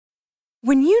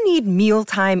When you need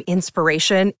mealtime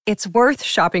inspiration, it's worth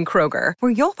shopping Kroger,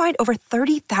 where you'll find over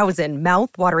 30,000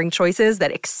 mouth-watering choices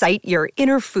that excite your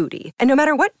inner foodie. And no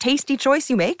matter what tasty choice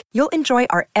you make, you'll enjoy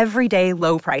our everyday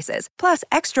low prices, plus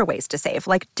extra ways to save,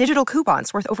 like digital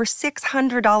coupons worth over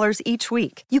 $600 each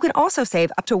week. You can also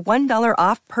save up to $1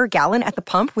 off per gallon at the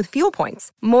pump with fuel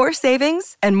points. More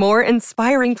savings and more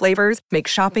inspiring flavors make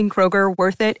shopping Kroger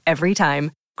worth it every time.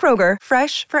 Kroger,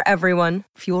 fresh for everyone.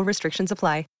 Fuel restrictions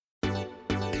apply.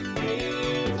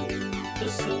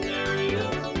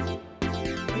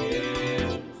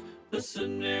 The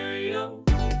scenario.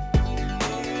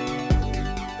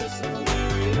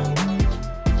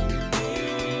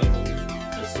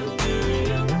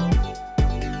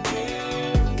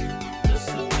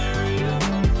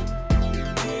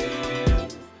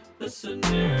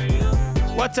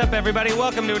 What's up, everybody?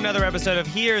 Welcome to another episode of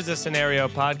Here's a Scenario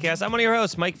podcast. I'm one of your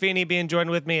hosts, Mike Feeney, being joined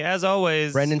with me, as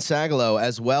always, Brendan Sagalow,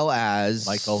 as well as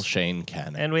Michael Shane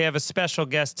Cannon. And we have a special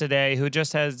guest today who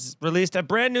just has released a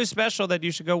brand new special that you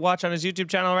should go watch on his YouTube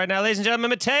channel right now. Ladies and gentlemen,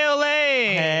 Matteo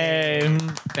Lane. Hey,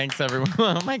 thanks everyone.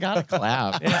 Oh my God, a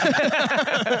clap.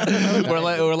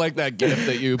 we're like that GIF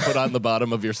that you put on the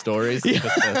bottom of your stories. Just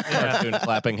the cartoon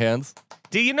clapping hands.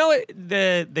 Do you know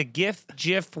the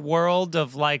GIF world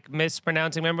of like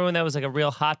mispronouncing? Remember when that was like a real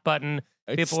hot button?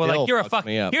 People were like, "You're a fuck."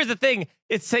 Here's the thing: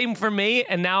 it's same for me,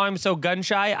 and now I'm so gun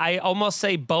shy. I almost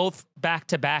say both back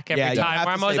to back every time.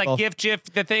 Where I'm always like, "GIF,"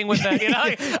 the thing with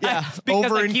the,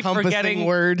 because I keep forgetting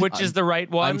word. which is the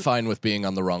right one. I'm fine with being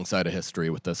on the wrong side of history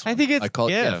with this one. I think it's call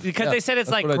it GIF because they said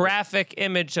it's like graphic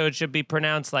image, so it should be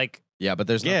pronounced like. Yeah, but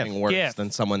there's nothing worse than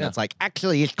someone that's like,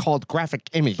 actually, it's called graphic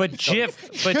image. But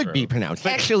GIF should be pronounced.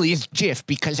 Actually, it's GIF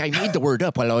because I made the word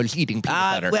up while I was eating peanut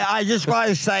butter. Well, I just want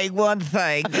to say one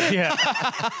thing. Yeah,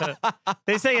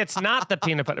 they say it's not the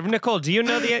peanut butter. Nicole, do you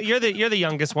know you're the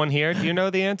youngest one here? Do you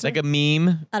know the answer? Like a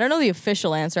meme. I don't know the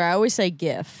official answer. I always say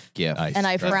GIF. GIF. And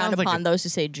I frown like upon those who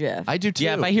say GIF. I do too.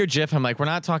 Yeah, if I hear GIF, I'm like, we're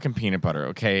not talking peanut butter,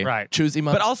 okay? Right. Choosy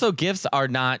much. But also, GIFs are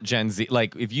not Gen Z.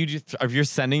 Like, if you're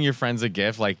sending your friends a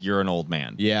GIF, like you're an old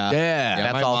man. Yeah.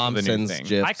 That's my also mom the new sends thing.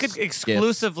 GIFs. I could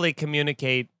exclusively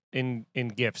communicate in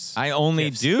GIFs. I only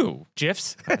GIFs. do.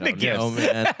 GIFs? The GIFs. Oh,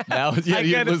 man. now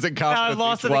you're losing confidence. Now I've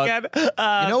lost it each one. again.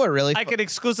 You know what really? I could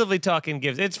exclusively talk in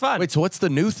GIFs. It's fun. Wait, so what's the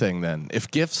new thing then? If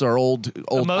GIFs are old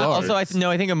cards. Also, I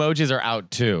think emojis are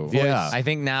out too. Yeah. I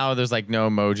think now there's like no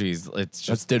emojis. It's That's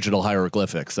just digital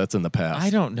hieroglyphics. That's in the past. I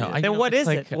don't know. then what is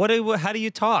it? How do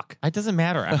you talk? It doesn't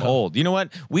matter. I'm old. You know what?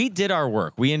 We did our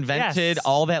work. We invented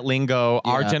all that lingo.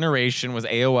 Our generation was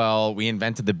AOL. We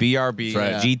invented the BRB,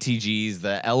 Right. GTGs,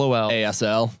 the LOL.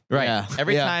 ASL. Right. Yeah.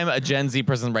 Every Yeah. time a Gen Z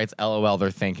person writes LOL, they're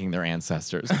thanking their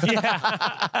ancestors.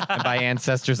 And by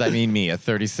ancestors, I mean me, a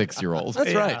 36-year-old.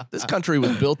 That's right. This country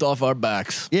was built off our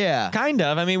backs. Yeah. Kind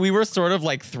of. I mean, we were sort of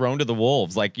like thrown to the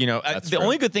wolves. Like, the true.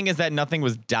 only good thing is that nothing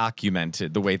was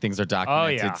documented the way things are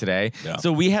documented today. Yeah.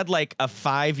 So we had like a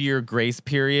 5-year grace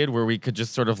period where we could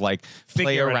just sort of like play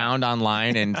Figure it around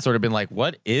online and sort of been like,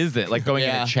 what is it? Like going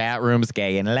into chat rooms,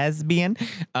 gay and lesbian.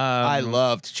 I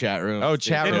loved chat rooms. Oh,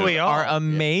 chat Didn't rooms we all? are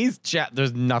amazing.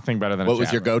 There's nothing better than a What was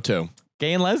chat your room. go-to?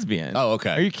 Gay and lesbian. Oh,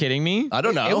 okay. Are you kidding me? I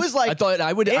don't know. It was like I thought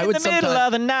I would. In I would the middle sometimes.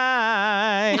 of the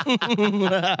night.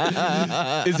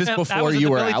 Is this That before was in you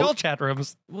the were Billy Joel out? chat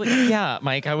rooms. Well, yeah,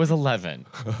 Mike, I was 11.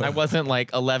 I wasn't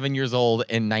like 11 years old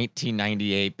in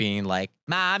 1998 being like,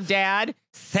 Mom, Dad,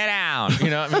 sit down. You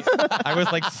know what I mean? I was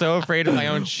like so afraid of my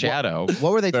own shadow.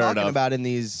 What were they Fair talking enough. about in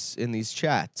these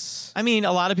chats? I mean,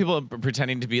 a lot of people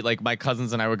pretending to be like my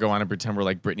cousins and I would go on and pretend we're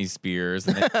like Britney Spears.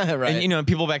 And, Right. and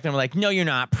people back then were like, no, you're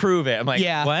not. Prove it. I'm like,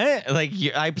 Yeah. what? Like,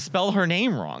 I spelled her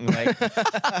name wrong. Like,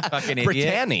 fucking idiot.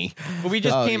 Brittany. But we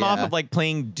just Oh, came off yeah. of like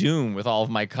playing Doom with all of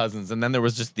my cousins. And then there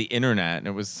was just the internet. And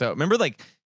it was so, remember like,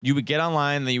 you would get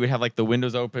online, and then you would have like the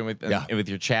windows open with with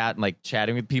your chat and like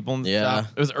chatting with people and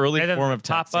stuff. It was early And then form of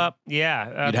pop texting. up.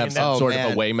 Yeah. You'd have some Oh, sort man.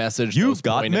 of away message. You've that was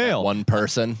got pointed at mail. one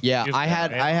person. Yeah, You've I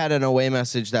got had an away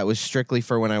message that was strictly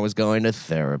for when I was going to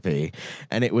therapy,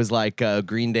 and it was like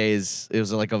Green Day's. It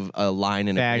was like a line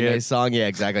in a Green Day song. Yeah,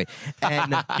 exactly.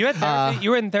 And You had therapy,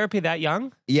 you were in therapy that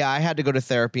young? yeah, I had to go to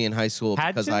therapy in high school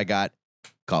Had because to? I got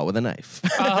caught with a knife.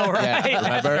 Oh, right. Yeah,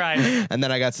 That's remember? right. And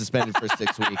then I got suspended for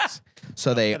 6 weeks.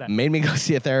 So they at that. made me go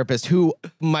see a therapist who,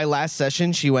 my last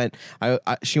session, she went,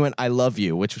 I love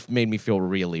you, which made me feel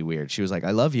really weird. She was like,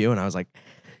 I love you. And I was like,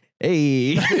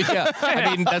 hey. Yeah,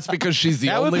 I mean that's because she's the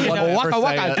That would only be one to enough. ever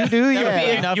Waka say waka it. doo doo, That would be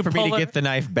yeah. enough You for me to pull get the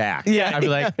knife back. Yeah. I'd be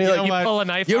like, You're you like, know what? Pull a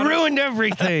knife You on him? ruined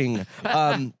everything.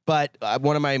 But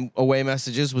one of my away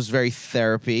messages was very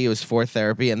therapy. It was for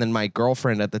therapy. And then my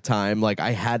girlfriend at the time, like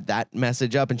I had that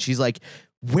message up and she's like,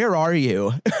 where are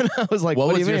you? And I was like,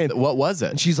 what do you mean? What was it?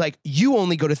 And she's like, you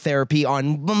only go to therapy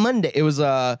on Monday. It was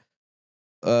the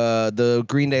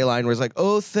Green Day line where it's like,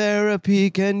 oh, therapy,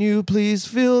 can you please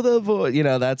feel the void? You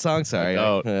know that song? Sorry.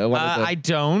 I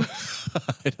don't.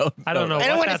 I don't know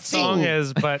what that song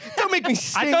is, but don't make me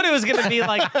sing. I thought it was going to be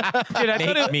like, dude,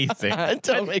 Make me sing.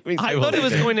 Don't make me sing. I thought it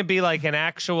was going to be like an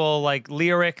actual like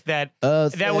lyric that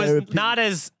was not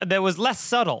as that was less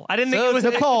subtle. I didn't think it was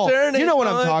Nicole. You know what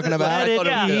I'm talking about. I thought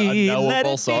it was a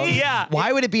knowable song. Yeah.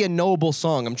 Why would it be a knowable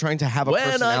song? I'm trying to have a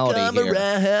personality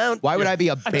here. Why would I be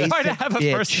a basic I'm trying to have a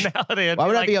bitch? personality. Why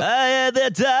would I be a? I had the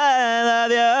time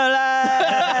of your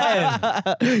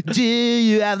life. Do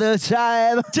you have the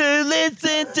time to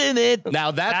listen to it?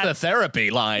 Now that's a therapy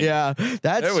line. Yeah,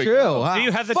 that's There we true. go. Wow. Do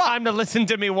you have the time to listen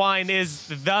to me whine is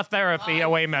the therapy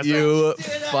away message. You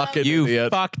fucking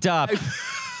idiot. Fucked up. Get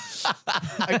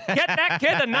that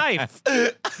kid a knife.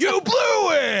 You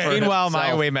blew it. Meanwhile, my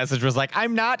away message was like,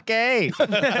 I'm not gay.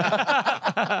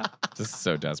 Just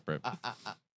so desperate.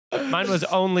 Mine was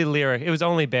only lyric. It was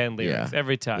only band lyrics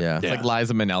every time. Yeah. It's like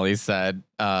Liza Minnelli said,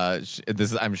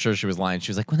 I'm sure she was lying. She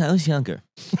was like, when I was younger,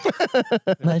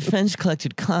 my friends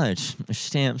collected cards or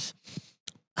stamps.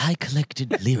 I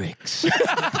collected lyrics. You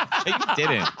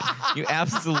didn't. You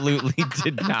absolutely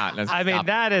did not. Now I mean, stop.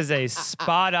 that is a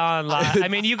spot on line. I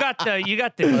mean, you got the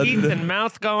teeth and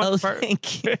mouth going. Oh,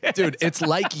 thank you. Dude, it's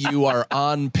like you are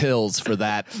on pills for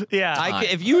that. Yeah.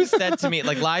 If you said to me,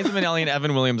 like Liza Minnelli and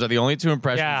Evan Williams are the only two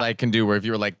impressions I can do where if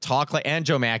you were like talk like, and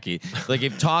Joe Mackey, like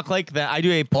if talk like that, I do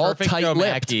a All perfect Joe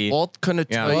tight-lipped. Mackey. All kind of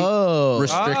tight, Whoa.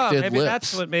 restricted maybe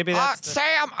lips. maybe that's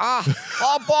Sam,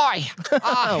 oh boy.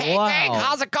 Hey, wow. Hank,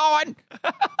 how's it going?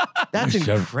 That's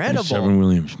incredible.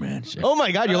 Williams, man. Oh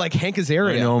my God, you're like Hank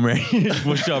Azaria. man.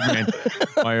 What's up, man?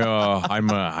 I'm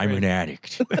an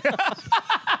addict.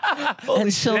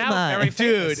 And so now am very I.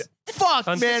 famous. Fuck,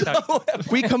 On man. TikTok.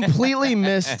 We completely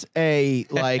missed a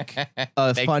Thanks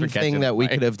fun for thing catching that we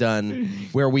that. could have done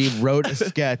where we wrote a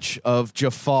sketch of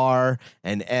Jafar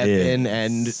and Evan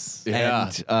and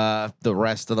the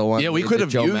rest of the ones. Yeah, we could have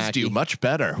Joe used Mackey. you much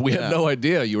better. We had no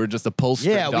idea. You were just a poster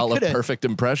Yeah, we doll of could've- perfect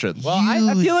impressions. Well,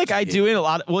 I feel like I do it a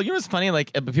lot. Well, you know what's funny?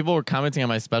 Like, people were commenting on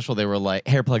my special. They were like,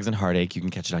 "Hair plugs and heartache." You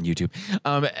can catch it on YouTube.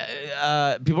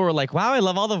 People were like, "Wow, I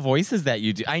love all the voices that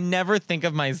you do." I never think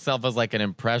of myself as like an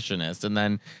impressionist, and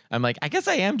then I'm like, I guess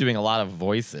I am doing a lot of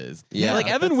voices. Yeah. Like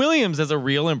Evan Williams is a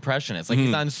real impressionist. Like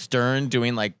he's on Stern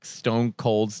doing like Stone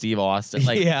Cold Steve Austin.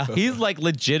 Like he's like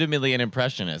legitimately an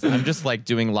impressionist. I'm just like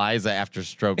doing Liza after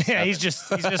stroke. Yeah, 7. he's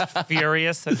just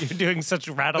furious that you're doing such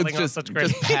rattling on such great.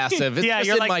 just passive. It's Yeah, just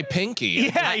you're in like- my pinky.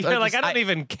 Yeah, you're like, I don't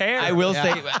even care. I will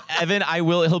say, Evan,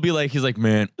 he'll be like, he's like,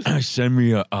 man, send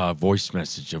me a voice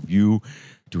message of you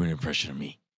doing an impression of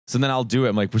me. So then I'll do it.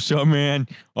 I'm like, what's up, man?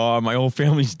 My whole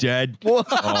family's dead.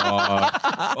 Fuck,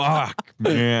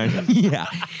 man. Yeah.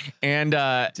 And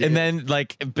then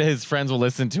like his friends will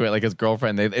listen to it, like his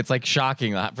girlfriend. It's like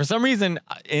shocking. For some reason,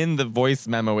 in the voice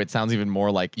memo, it sounds even more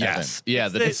like Yes. Evan. Yeah,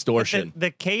 the distortion.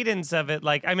 The cadence of it,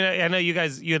 like, I mean, I know you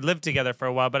had lived together for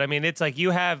a while, but I mean, it's like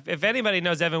you have, if anybody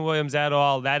knows Evan Williams at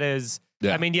all, that is,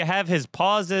 I mean, you have his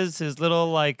pauses, his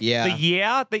little, like, the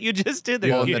that you just did.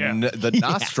 Well, the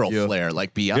nostril flare,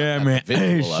 like beyond that, the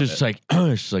visual of it. It's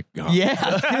like,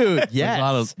 Yeah, dude.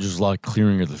 Yes. there's a lot of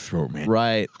clearing of the throat, man.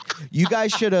 Right. You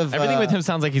guys should have. Everything with him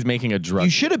sounds like he's making a drug.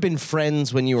 You should have been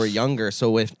friends when you were younger.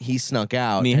 So if he snuck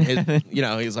out, and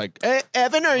he's like, hey,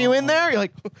 Evan, are you in there? You're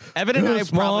like, Evan and I Yes,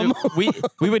 probably Mom.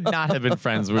 we would not have been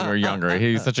friends when we were younger.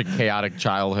 He was such a chaotic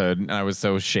childhood, and I was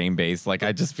so shame based. Like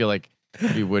I just feel like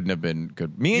we wouldn't have been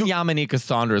good. Me and Yamanika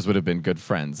Saunders would have been good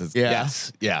friends.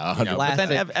 Yes. Yeah. 100%. But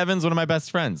then Evan's one of my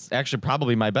best friends. Actually,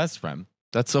 probably my best friend.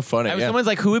 That's so funny. Someone's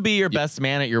like, "Who would be your best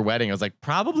man at your wedding?" I was like,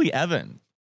 "Probably Evan."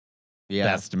 yeah.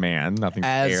 Best man. Nothing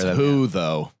As fair than who,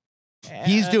 though?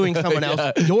 He's doing someone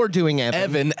else. You're doing Evan.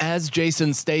 Evan as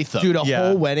Jason Statham. Dude, a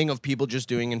whole wedding of people just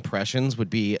doing impressions would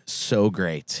be so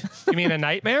great. You mean a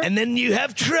nightmare? And then you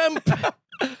have Trump.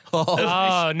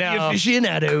 Oh, no.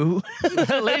 Aficionado.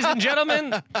 Ladies and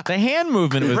gentlemen, The hand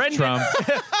movement was Brendan, Trump.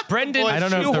 Brendan I don't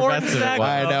know if the rest of it Shoehorn was.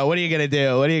 I know. What are you going to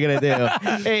do? What are you going to do?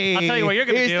 Hey, I'll tell you what you're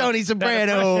gonna here's do. Tony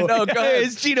Soprano. No, go ahead.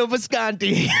 Here's Gino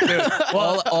Visconti.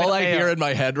 all I hear in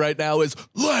my head right now is,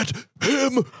 let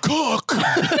him cook.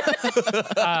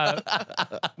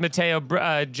 Matteo,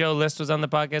 Joe List was on the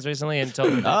podcast recently and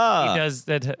told me that he does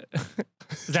that.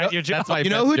 Is that your joke? That's my You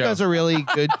know best who joke. does a really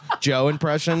good Joe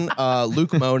impression?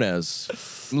 Luke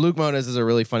Moniz. Luke Moniz is a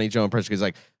really funny Joe impression. He's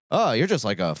like, oh, you're just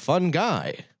like a fun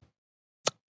guy.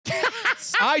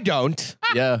 I don't.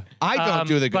 Yeah. I don't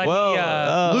do the good.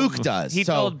 But Luke does. he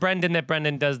so told Brendan that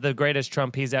Brendan does the greatest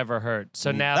Trump he's ever heard.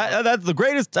 So now That's the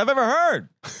greatest I've ever heard.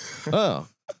 oh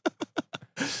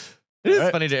It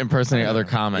is funny to impersonate other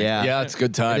comics. yeah, Yeah, it's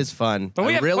good time. it is fun. But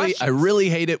we have I questions. really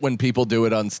hate it when people do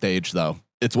it on stage, though.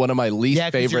 It's one of my least Yeah,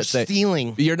 'cause favorite you're things.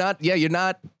 stealing. You're not.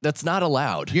 That's not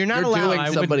allowed. You're not allowed. doing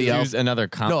I somebody would else. use another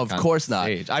comic. No, of on course not.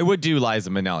 stage. I would do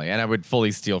Liza Minnelli, and I would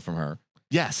fully steal from her.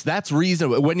 Yes, that's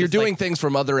reasonable. When you're Just doing like- things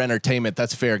from other entertainment,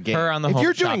 that's fair game. Her on the If Home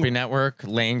you're doing- Shopping Network,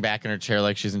 laying back in her chair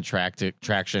like she's in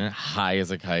traction, high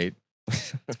as a kite.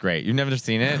 It's great. You've never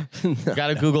seen it? You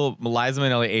gotta Google Liza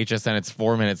Minnelli HSN. It's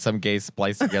 4 minutes. Some gay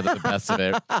spliced together the best of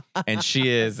it, and she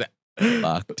is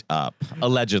fucked up,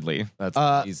 allegedly. That's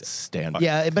he's stand.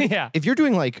 Yeah, but Yeah. if you're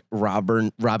doing like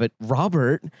Robin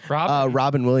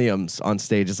Williams on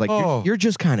stage, it's like you're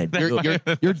just kind of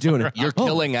you're doing it. You're Oh,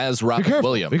 killing as be Robin careful.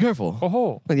 Williams. Be careful.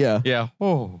 Oh. Yeah. Yeah.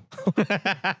 Oh.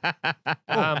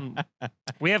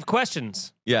 We have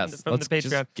questions. Yes. From the Patreon.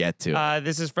 Just get to it.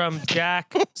 This is from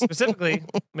Jack, specifically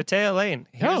Matteo Lane.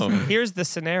 Here's the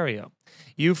scenario.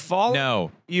 You fall.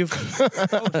 No. You've. Oh,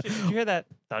 shit, did you hear that?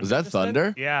 Thunder Was that just then?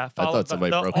 thunder? Yeah. I thought somebody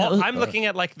broke it. I'm looking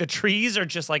at like the trees are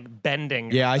just like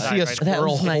bending. Yeah, I see a right now.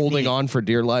 squirrel holding on for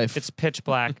dear life. It's pitch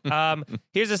black.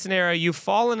 Here's a scenario. You've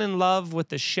fallen in love with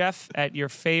the chef at your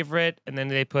favorite, and then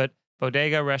they put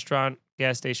bodega, restaurant,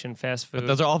 gas station, fast food.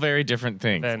 Those are all very different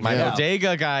things. Then- My Yeah.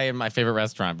 bodega guy and my favorite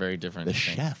restaurant, very different. The things.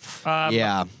 chef.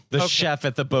 yeah. The chef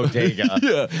at the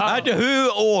bodega. And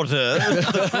who ordered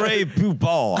the Grey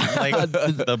Poupon? Like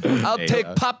the bodega. I'll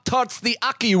take Pop Tarts the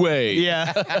Aki way.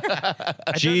 Yeah.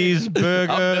 Cheeseburger.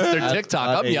 I'm Mr.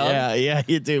 TikTok. I'm young. Yeah,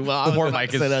 you do. Well, Poor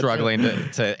Mike is struggling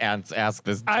to ask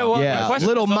this, my Yeah, question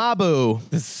little was- Mabu.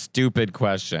 this stupid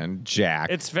question, Jack.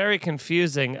 It's very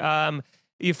confusing.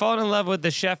 You fall in love with the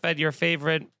chef at your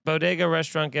favorite bodega,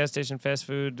 restaurant, gas station, fast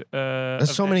food. There's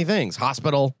so event. many things.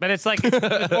 Hospital. But it's like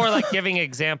it's more like giving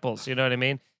examples. You know what I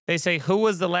mean? They say, "Who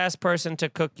was the last person to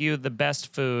cook you the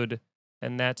best food?"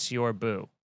 And that's your boo.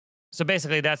 So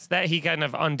basically, that's that. He kind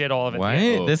of undid all of it. what?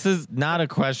 Oh. This is not a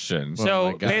question.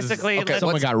 So God. basically, Okay,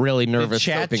 Someone got really nervous.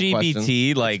 Chat typing questions.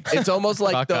 GBT, like It's almost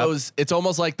like Fuck up. those. It's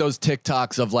almost like those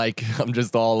TikToks of like I'm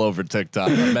just all over TikTok.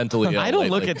 I'm mentally ill I don't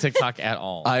look lately. at TikTok at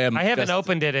all. I am. I haven't just-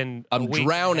 opened it in. I'm a week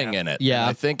drowning and a in it. Yeah. And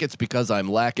I think it's because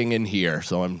I'm lacking in here,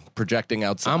 so I'm projecting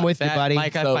outside. I'm with you, that, buddy.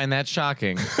 Mike, I So- find that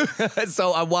shocking.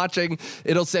 So I'm watching.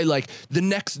 It'll say like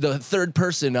the third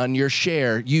person on your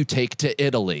share you take to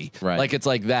Italy. Right. Like it's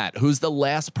like that. Who's the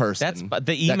last person? That's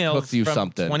the that emails cooks you from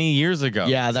something. 20 years ago.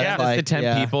 Yeah, that's Yeah. Just like the 10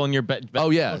 yeah. people in your bed.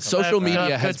 Oh yeah, social That- media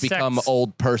good has become sex.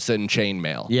 old person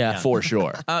chainmail. Yeah. for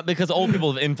sure. Because old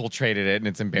people have infiltrated it and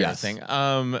it's embarrassing.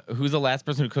 Who's the last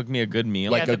person who cooked me a good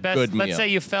meal? Like the a best, good Let's meal. say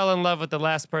you fell in love with the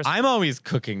last person. I'm always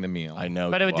cooking the meal. I know.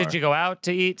 But did are. you go out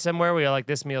to eat somewhere where you're like,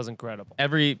 this meal's incredible?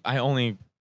 I only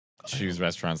choose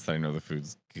restaurants that I know the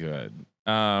food's good.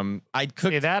 I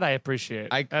cook. See, that I appreciate.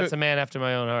 I That's cook- a man after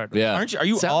my own heart. Yeah. Are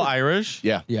you Sound- all Irish?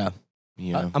 Yeah. Yeah.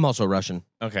 Yeah. I'm also Russian.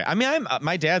 Okay. I mean,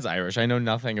 my dad's Irish. I know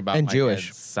nothing about And my Jewish.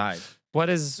 dad's side. What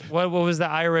was the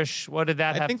Irish? What did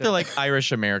that I have think to they're like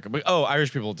Irish American. But,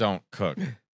 Irish people don't cook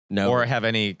No. or have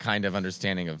any kind of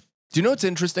understanding of. Do you know what's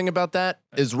interesting about that?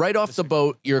 Is right off the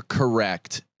boat, you're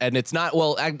correct. And it's not,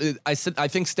 well, I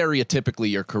think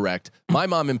stereotypically you're correct. My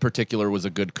mom in particular was a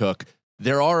good cook.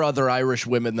 There are other Irish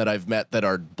women that I've met that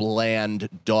are bland,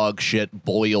 dog shit,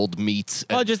 boiled meats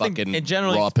and Well, just fucking in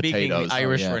generally raw speaking, potatoes.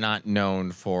 Irish yeah. were not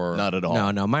known for. Not at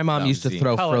all. No. My mom used to see.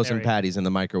 throw Culinary. frozen patties in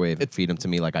the microwave and feed them to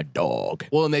me like a dog.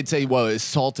 Well, and they'd say, well,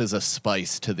 salt is a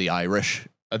spice to the Irish.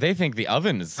 They think the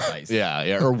oven is spice.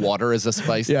 Yeah. Or water is a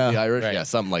spice Yeah. to the Irish. Right. Yeah,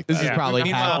 something like This that. is probably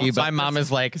Meanwhile, hacky, but my mom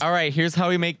is like, all right, here's how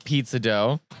we make pizza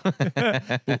dough.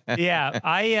 Yeah,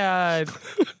 I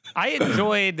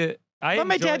enjoyed. But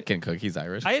my dad can cook. He's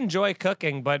Irish. I enjoy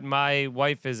cooking, but my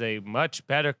wife is a much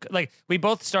better. Like we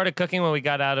both started cooking when we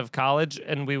got out of college,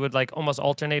 and we would like almost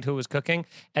alternate who was cooking,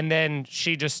 and then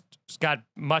she just got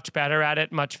much better at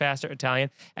it, much faster Italian,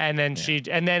 and then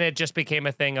then it just became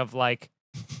a thing of like.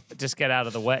 Just get out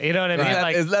of the way. You know what I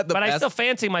mean? Is that the but I best? still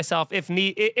fancy myself if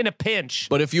in a pinch.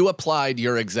 But if you applied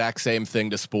your exact same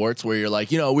thing to sports, where you're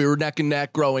like, we were neck and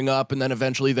neck growing up, and then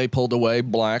eventually they pulled away,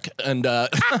 black, and yeah,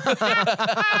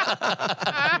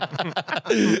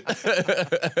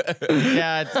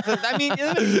 I mean,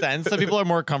 it makes sense. Some people are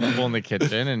more comfortable in the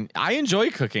kitchen, and I enjoy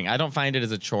cooking. I don't find it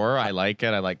as a chore. I like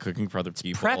it. I like cooking for other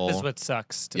people. Prep is what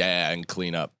sucks. To me. yeah, and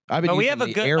clean up. I've been But we using have a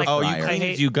the good, air like- Oh, you fryer. I clean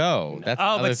hate- as you go. That's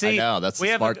Oh, another but see, I know, that's the we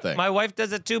have smart a, thing. My wife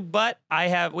does it too, but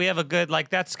we have a good like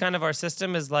that's kind of our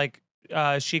system is like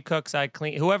she cooks, I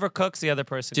clean. Whoever cooks, the other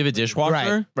person. Do you have a cleans.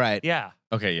 dishwasher? Right. Yeah.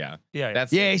 Okay, yeah. Yeah.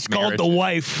 That's Yeah, he's called the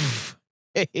wife.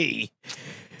 Hey.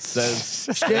 Says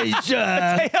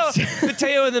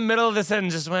Matteo in the middle of the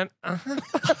sentence just went, I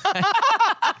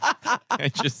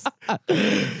just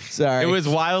Sorry. it was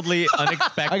wildly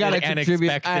unexpected I gotta and contribute.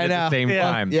 expected I at the know. same Yeah.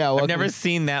 time. Yeah, I've welcome. never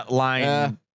seen that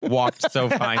line walked so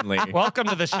finely. welcome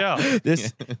to the show.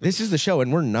 This is the show,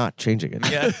 and we're not changing it.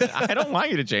 Yeah, I don't want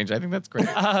you to change. I think that's great.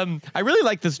 I really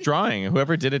like this drawing.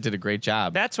 Whoever did it did a great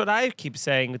job. That's what I keep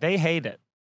saying. They hate it.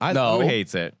 no. Who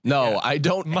hates it? No, I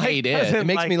don't Mike hate doesn't it. It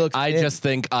makes like me look. I thin. just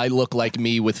think I look like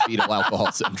me with fetal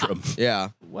alcohol syndrome. Yeah.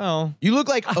 Well, You look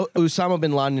like Osama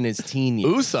bin Laden in his teen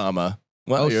years. Usama.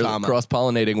 Well, you're Osama.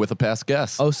 cross-pollinating with a past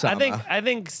guest. Osama. I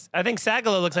think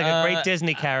Sagalo looks like a great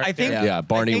Disney character. I think Yeah,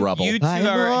 Barney I think Rubble. You two I'm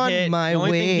are on hit. my the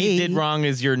only thing he way. did wrong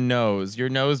is your nose. Your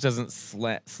nose doesn't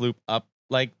sloop up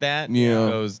like that. Yeah. It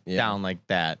goes Yeah. down like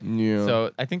that. Yeah.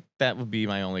 So I think that would be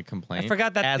my only complaint. I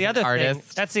forgot that's As the an other thing.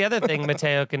 artist. That's the other thing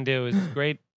Matteo can do is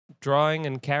great drawing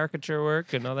and caricature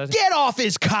work and all that. Get off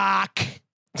his cock.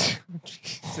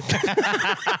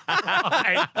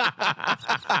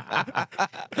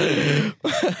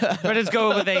 But let's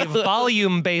go with a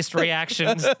volume-based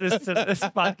reaction to this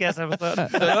podcast episode.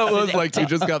 That was like you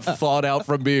just got thawed out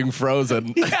from being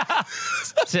frozen. Yeah.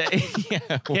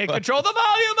 Can't control the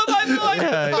volume of my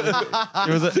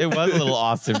voice. It was a little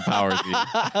Austin Powersy.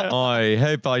 I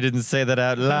hope I didn't say that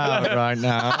out loud right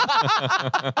now.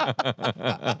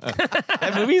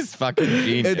 That movie's fucking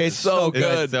genius. It's so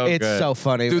good. so it's good. so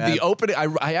funny. Dude, man. the opening,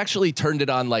 I actually turned it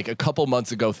on like a couple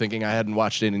months ago thinking I hadn't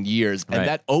watched it in years. Right. And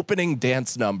that opening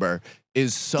dance number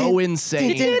is so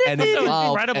insane and So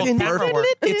involved incredible and camera perfect. work.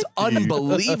 It's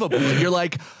unbelievable. You're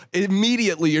like,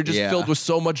 immediately you're just Yeah. filled with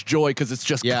so much joy because it's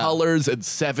just Yeah. colors and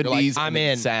 70s I'm and in.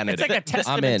 insanity. It's like a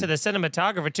testament in. to the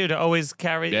cinematographer too to always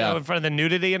carry Yeah. in front of the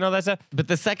nudity and all that stuff. But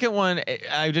the second one,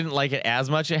 I didn't like it as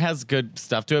much. It has good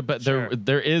stuff to it, but Sure.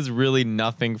 there is really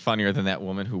nothing funnier than that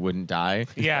woman who wouldn't die.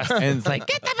 Yeah. And it's like,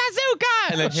 get the bazooka!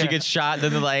 And then she gets shot, and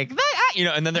then they're like,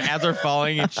 and then their ads are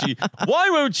falling, and why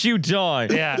won't you die?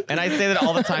 Yeah. And I say that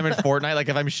all the time in Fortnite. Like,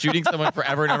 if I'm shooting someone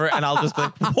forever and ever, and I'll just be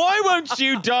like, why won't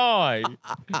you die?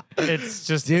 It's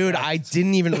just Dude, I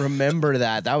didn't even remember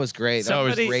that. That was great. That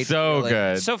was Somebody- great. so feeling.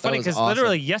 good. so funny was because awesome.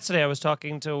 literally yesterday I was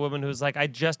talking to a woman who's like, I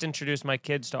just introduced my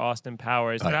kids to Austin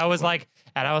Powers, and I was like,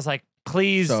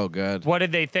 please, So good. what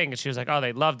did they think? And she was like, oh,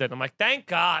 they loved it. I'm like, thank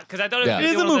God, because I thought Yeah. It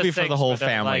is a one of those movie for things the whole where they're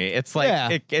family. like- It's like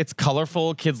Yeah. it's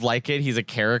colorful. Kids like it. He's a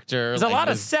character. there's a lot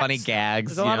of sex, funny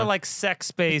gags. There's a lot of like sex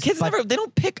space. kids they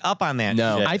don't pick up on that.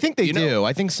 No. shit. I think they You do. know-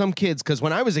 I think some kids, because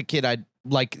when I was a kid, I'd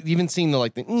like even seeing the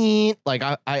like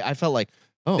I felt like,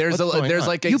 oh, There's what's going on?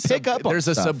 like a you pick up. On there's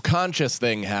a stuff. subconscious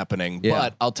thing happening. Yeah.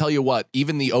 But I'll tell you what,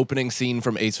 even the opening scene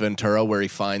from Ace Ventura where he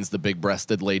finds the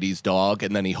big-breasted lady's dog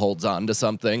and then he holds on to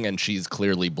something and she's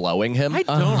clearly blowing him. I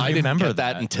don't I didn't remember get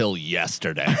that that. until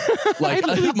yesterday. Like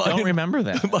I really my, don't remember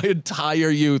that. my entire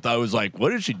youth, I was like,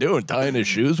 "What is she doing? Tying his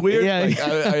shoes weird?" Yeah. Like,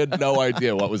 I had no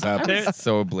idea what was happening.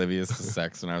 So oblivious to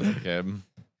sex when I was a kid.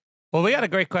 Well, we got a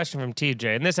great question from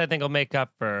TJ, and this I think will make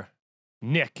up for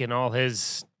Nick and all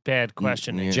his bad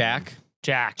questioning. yeah. Jack.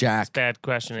 Jack. His bad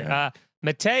questioning.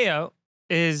 Mateo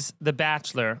is the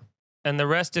bachelor, and the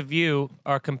rest of you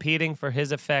are competing for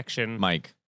his affection.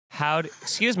 Mike.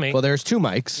 Excuse me. Well, there's two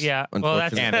mics. Yeah. Well,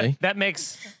 unfortunately. that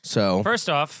makes. So First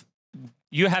off,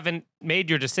 you haven't made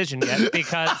your decision yet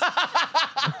because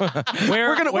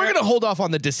we're gonna hold off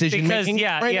on the decision because making.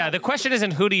 right yeah. now. The question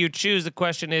isn't who do you choose. The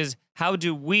question is how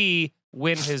do we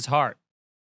win his heart?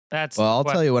 That's Well, I'll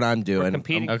tell you what I'm We're doing.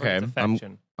 competing I'm- for his okay.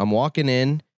 affection. I'm walking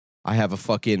in. I have a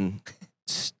fucking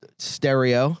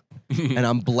stereo, and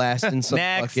I'm blasting some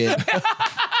Next. fucking.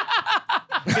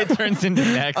 It turns into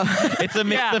next. It's a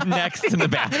mix of next and The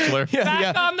Bachelor.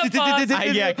 Back on the bus.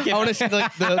 I want to see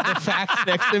like the facts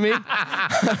next to me.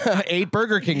 Ate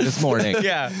Burger King this morning.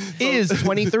 Yeah. Is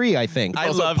 23, I think. I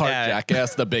Also love part that.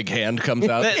 jackass, the big hand comes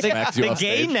out, and smacks you The off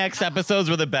gay stage. next episodes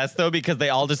were the best though because they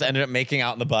all just ended up making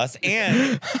out in the bus,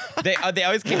 and they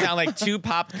always came down like two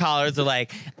popped collars. They're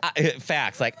like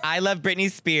facts, like I love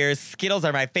Britney Spears, Skittles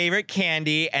are my favorite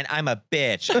candy, and I'm a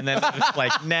bitch. And then they're just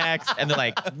like next, and they're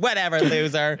like whatever,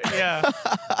 loser. Yeah.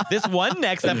 This one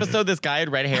next episode, this guy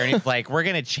had red hair, and he's like, we're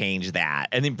gonna change that,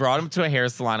 and they brought him to a hair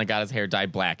salon and got his hair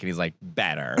dyed black, and he's like,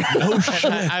 better. No shit.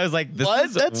 I was like, this What?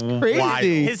 is That's crazy. wild.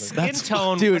 His skin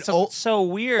tone dude, was so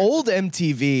weird. Old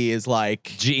MTV is like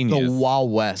Genius. the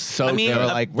Wild West. So I mean, they're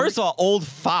like, first of all, old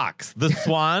Fox, the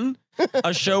Swan.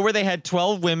 a show where they had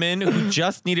 12 women who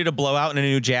just needed a blowout and a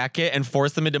new jacket and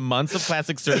forced them into months of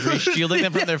plastic surgery, shielding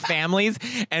them from their families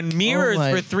and mirrors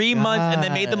my for 3 months, and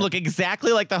then made them look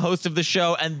exactly like the host of the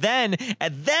show, and then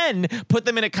put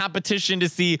them in a competition to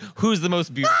see who's the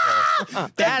most beautiful.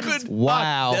 That's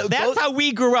Wow. That's how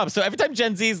we grew up. So every time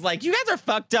Gen Z's like, "You guys are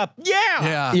fucked up,"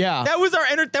 Yeah. Yeah. that was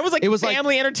that was like It was like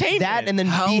family entertainment. That and then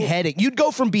beheading. You'd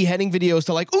go from beheading videos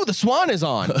to like, ooh, the swan is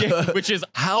on. which is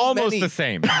almost the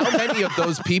same. How many of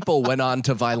those people went on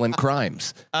to violent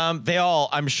crimes?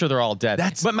 I'm sure they're all dead.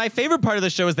 But my favorite part of the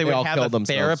show is they would all have killed a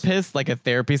themselves. therapist, like a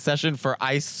therapy session for,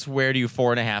 I swear to you,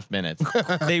 4.5 minutes.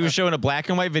 They were showing a black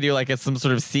and white video, like it's some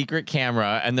sort of secret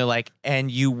camera, and they're like, and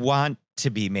you want to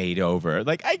be made over.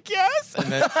 Like, I guess.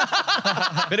 And then,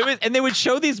 but it was, and they would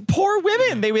show these poor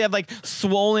women. They would have like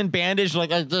swollen bandage,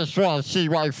 like, I just want to see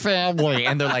my family.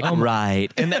 And they're like, right.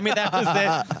 And I mean, that was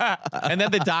it. And then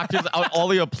the doctors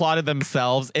all applauded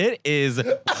themselves. It is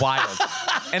wild.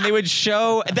 And they would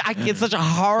show, it's such a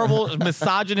horrible,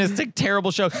 misogynistic,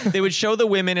 terrible show. They would show the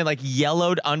women in like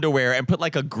yellowed underwear and put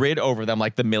like a grid over them,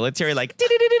 like the military, like,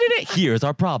 here's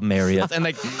our problem areas. And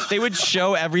like, they would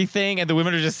show everything, and the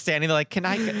women are just standing there like, can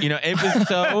I, it was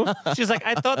so. She's like,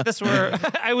 I thought this were,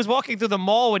 I was walking through the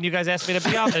mall when you guys asked me to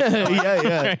be on this.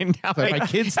 yeah. Now My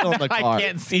kid's still in the car. I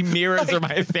can't see mirrors or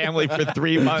my family for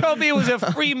 3 months. Told me it was a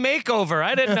free makeover.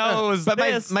 I didn't know it was But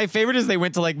this. my favorite is they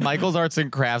went to like Michael's Arts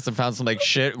and Crafts and found some like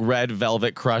shit red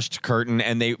velvet crushed curtain,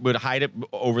 and they would hide it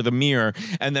over the mirror.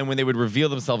 And then when they would reveal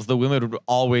themselves, the women would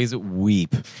always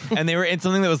weep. And they were in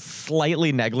something that was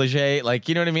slightly negligee, like,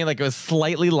 you know what I mean? Like it was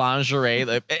slightly lingerie.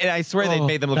 Like, and I swear they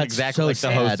made them look that's exactly so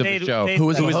like the host of They'd- the show. they'd- Who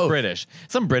was the host? British.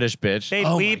 Some British bitch. They'd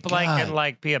Oh my weep like God. and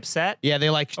like be upset. Yeah, they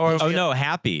like. Or Oh no,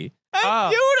 happy. Oh. I'm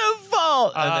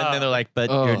beautiful. And then they're like, but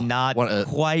Oh, you're not what a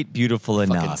quite beautiful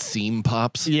Fucking enough. seam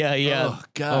pops. Yeah, yeah. Oh,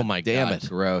 God. Oh my damn God, it.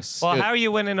 gross. Well, how are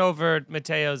you winning over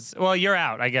Mateo's? Well, you're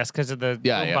out, I guess, because of the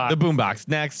Yeah, yeah. boombox. The boombox.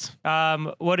 Next.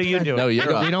 What are you doing? No,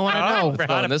 you're up. We don't want to know. We're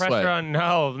going on this pressure way. on.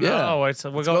 No, Yeah. it's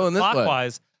we're It's going going this way.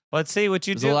 clockwise. Let's see what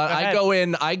you There's do. a lot. Go I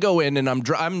ahead. go in, and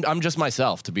I'm just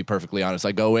myself. To be perfectly honest,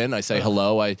 I go in, I say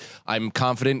hello. I'm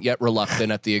confident yet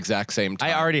reluctant at the exact same time.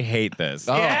 I already hate this.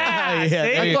 Oh. Yeah, yeah,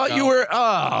 see? I thought you were. Oh,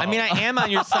 I mean, I am on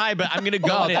your side, but I'm gonna go.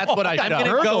 No, in that's what I I'm know.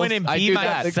 gonna go in and I be do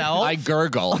that. myself. I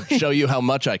gurgle. Show you how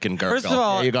much I can gurgle. First of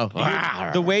all, There you go.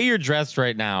 the way you're dressed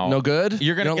right now, no good.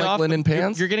 You're gonna you don't get like off linen you're-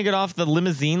 pants. You're gonna get off the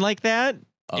limousine like that.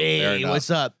 Oh, fair Hey, enough. what's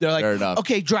up? They're like, Fair enough.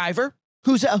 okay, driver.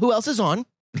 Who else is on?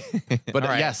 But All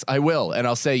right. yes, I will, and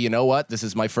I'll say, you know what? This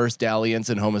is my first dalliance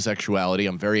in homosexuality.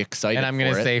 I'm very excited. And I'm for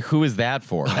gonna it. say, who is that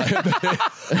for?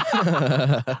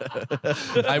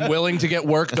 I'm willing to get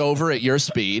worked over at your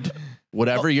speed.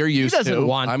 Whatever you're used doesn't to.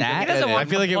 want I'm that. gonna He doesn't get want I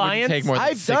feel like it would compliance. take more than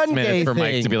I've 6 done minutes gay for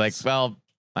Mike to be like, things. well,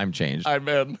 I'm changed. I'm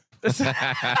in.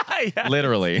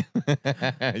 Literally.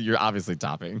 You're obviously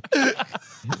topping.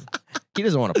 He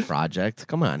doesn't want a project.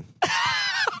 Come on.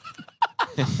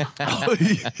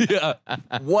 Yeah.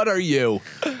 What are you?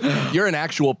 You're an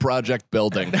actual project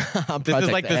building. This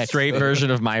is like the straight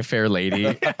version of My Fair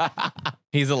Lady.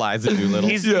 He's Eliza Doolittle.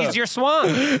 He's your swan.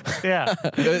 Yeah.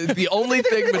 The only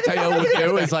thing Matteo would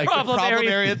do is like Problem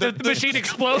area. The machine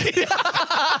exploded.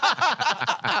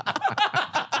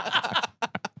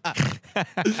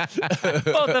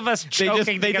 Both of us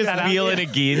choking. they to get just that wheel out. in a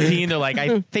guillotine. They're like,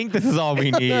 I think this is all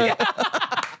we need.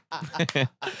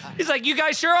 He's like, you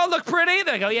guys sure all look pretty?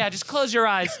 They go, yeah, just close your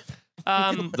eyes.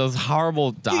 Those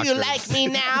horrible doctors. me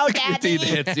now, guillotine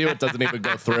hits you, it doesn't even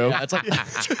go through. It's like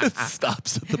It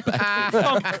stops at the back.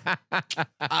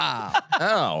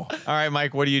 Oh. All right,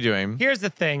 Mike, what are you doing? Here's the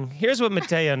thing. Here's what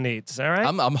Matteo needs, all right?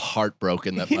 I'm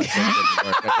heartbroken that my thing didn't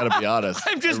work. I gotta be honest.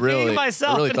 I'm just I really, being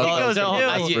myself, I really and thought he that was goes,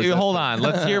 gonna "Ew." be You hold on.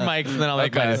 Let's hear Mike's, and then I'll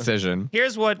make my Okay. decision.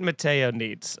 Here's what Matteo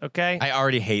needs, okay? I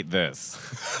already hate this.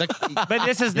 But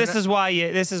this is why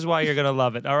you're gonna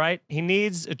love it. All right, he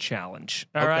needs a challenge.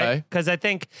 All right, Okay. because I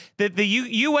think that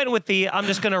you went with the I'm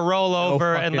just gonna roll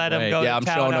over and fucking let him way. go. Yeah, to I'm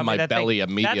town showing on him me. my That thing- belly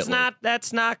immediately.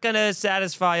 That's not gonna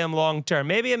satisfy him long term.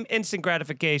 Maybe an instant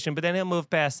gratification, but then he'll move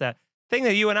past that. Thing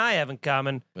that you and I have in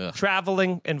common: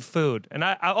 traveling and food. And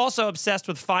I'm also obsessed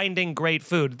with finding great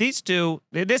food. These two.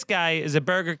 This guy is a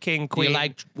Burger King Do queen. you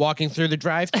like walking through the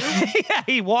drive-thru? Yeah,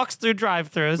 he walks through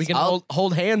drive-thrus. We can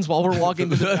hold hands while we're walking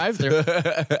through the drive-thru.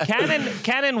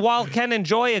 Cannon, while can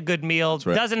enjoy a good meal,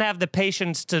 right. doesn't have the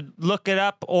patience to look it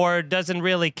up or doesn't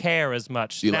really care as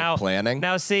much. Do you like planning?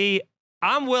 Now, see,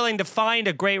 I'm willing to find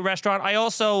a great restaurant. I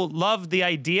also love the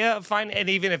idea of finding, and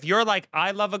even if you're like,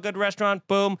 I love a good restaurant,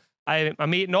 boom.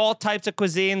 I'm eating all types of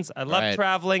cuisines. I love Right.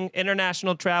 traveling,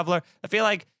 international traveler. I feel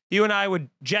like you and I would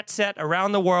jet set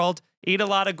around the world, eat a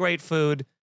lot of great food.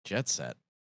 Jet set.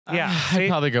 Yeah. I'd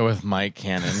probably go with Mike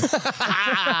Cannon. Seems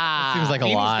like a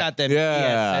Beanie's lot. got them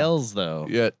Yeah. ESLs though.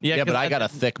 Yeah, but 'cause I got a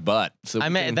thick butt. So I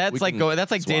mean, that's like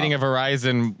dating a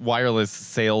Verizon wireless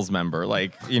sales member.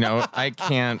 Like, I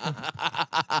can't.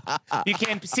 You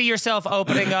can't see yourself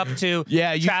opening up to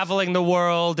Yeah, traveling the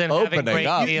world and having Opening great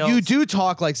up. deals. You do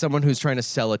talk like someone who's trying to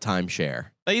sell a timeshare.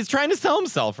 He's trying to sell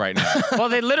himself right now. Well,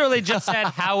 they literally just said,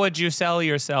 how would you sell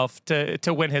yourself to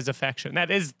win his affection?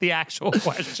 That is the actual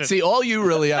question. See, all you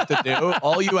really have to do,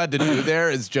 all you had to do there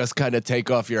is just kind of take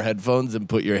off your headphones and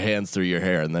put your hands through your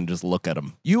hair and then just look at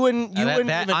them. You wouldn't even,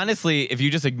 honestly, if you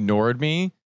just ignored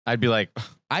me, I'd be like,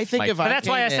 I think Mike. if but I that's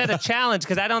why I came said in- a challenge,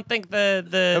 because I don't think the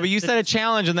no, but you said a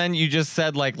challenge, and then you just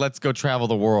said like, let's go travel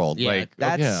the world. Yeah, like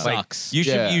that yeah. sucks. You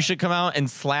should Yeah. you should come out and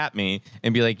slap me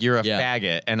and be like, you're a Yeah.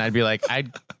 faggot, and I'd be like,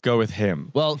 I'd go with him.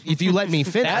 Well, if you let me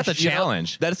finish, That's a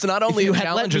challenge. That's not only you a had let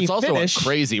challenge, me it's also finish- a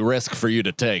crazy risk for you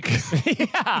to take.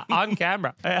 yeah, on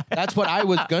camera. That's what I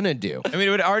was gonna do. I mean,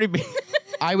 it would already be.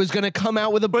 I was gonna come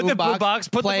out with a Put the boombox,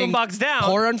 boombox, put the playing boombox down.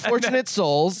 Poor Unfortunate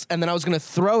Souls, and then I was gonna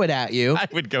throw it at you. I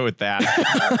would go with that.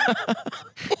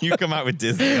 You come out with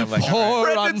Disney. I'm like, all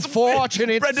right. Poor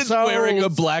Unfortunate Brendan's Souls. wearing a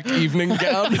black evening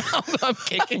gown. I'm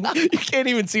kicking. You can't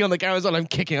even see on the cameras when I'm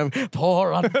kicking. I'm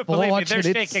poor Unfortunate Believe me, they're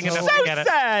shaking enough Souls. to get it.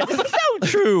 sad. It's so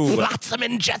true. Flotsam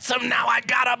and jetsam, now I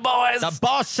got a boys. The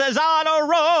boss says on a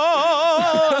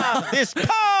roll. This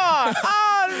poor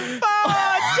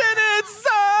unfortunate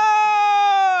soul.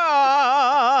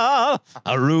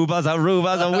 Aruba's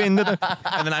a wind.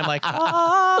 And then I'm like,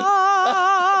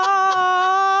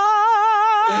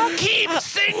 Keep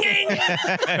singing.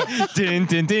 din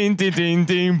din din din din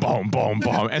din boom boom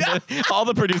boom. And then all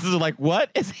the producers are like, what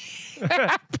is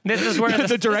This is where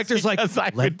The director's like, Yes,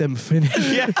 I let them finish.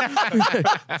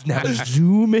 Now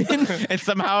zoom in. and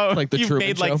somehow Like the you've Truman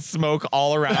made Show. like smoke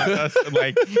all around us. And,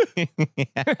 like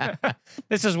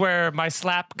this is where my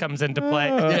slap comes into play.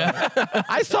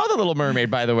 I saw The Little Mermaid,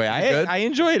 by the way. Good? I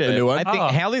enjoyed it. The new one? I think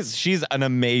Oh. she's an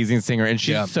amazing singer, and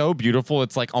she's so beautiful.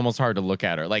 It's like almost hard to look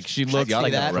at her. Like she looks see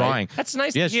like that, a drawing. That's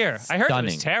nice Yeah, to hear. she's I heard it stunning.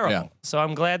 was terrible, Yeah. so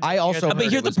I'm glad. To I hear also that. heard But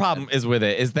it here's the was problem is with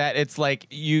it is that it's like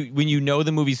when you know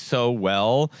the movie so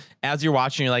well, as you're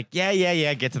watching, you're like,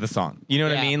 yeah, get to the song. You know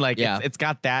what I Yeah, mean? Like yeah. it's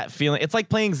got that feeling. It's like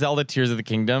playing Zelda Tears of the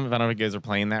Kingdom. If I don't know if you guys are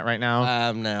playing that right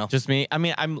now. No. Just me. I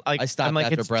mean, I'm like, I stopped I'm like,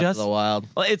 after it's Breath just of the Wild.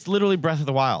 Well, it's literally Breath of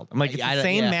the Wild. I'm like, it's I the don't-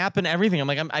 same yeah. map and everything. I'm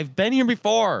like, I've been here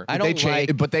before. I don't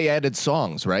like. But they added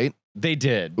songs, right? They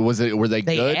did. Were they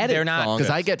They good? added They're not- songs.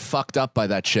 Because I get fucked up by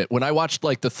that shit. When I watched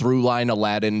like the Through Line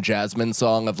Aladdin Jasmine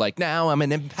song of like, now I'm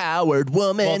an empowered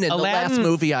woman. Well, In the last Aladdin-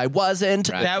 movie, I wasn't.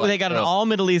 That they got an all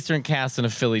Middle Eastern cast and a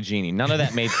Philly genie. None of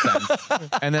that made sense.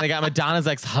 And then they got Madonna's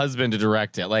ex-husband to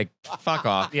direct it. Like, fuck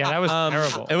off. Yeah, that was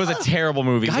terrible. It was a terrible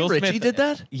movie. Guy Will Ritchie Smith did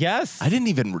that? Yes. I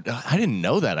didn't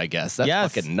know that, I guess. That's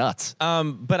Yes. fucking nuts.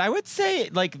 But I would say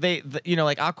like like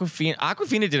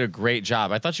Aquafina did a great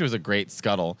job. I thought she was a great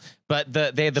Scuttle. But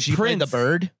the She prince, played the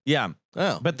bird. yeah.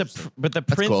 Oh. But the That's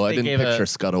prince cool. I they didn't gave picture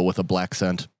Scuttle with a black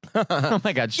scent. oh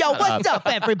my god! Yo, shut what's up?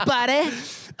 up, everybody?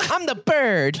 I'm the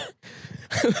bird.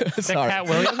 Is that Cat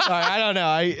Williams? Sorry, I don't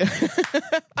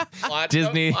know.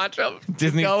 Disney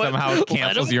Disney going. somehow Let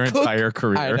cancels him your cook. entire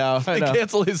career. I know. I know.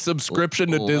 Cancel his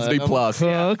subscription to Let Disney him Plus.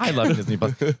 cook. I love Disney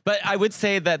Plus. But I would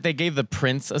say that they gave the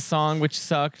Prince a song which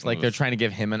sucked. Like they're trying to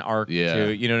give him an arc Yeah. too.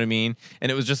 You know what I mean?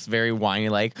 And it was just very whiny,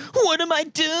 like, what am I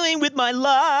doing with my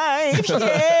life?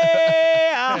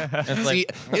 Yeah. And it's See,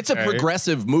 like, it's a okay.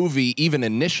 progressive movie even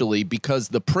initially because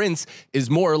the prince is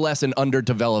more or less an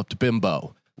underdeveloped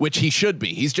bimbo, which he should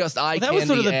be. He's just eye that candy was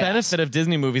sort of the ass. benefit of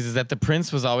Disney movies is that the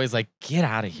Prince was always like, get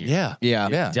out of here. Yeah. Yeah.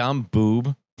 Yeah. Dumb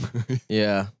boob.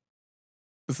 Yeah.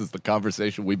 This is the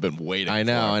conversation we've been waiting I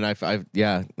know, for.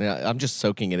 and I'm just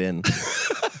soaking it in.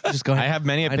 Just going. I have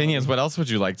many don't opinions. know. What else would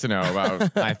you like to know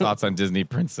about my thoughts on Disney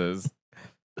princes?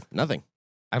 Nothing.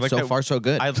 I like So that, far, so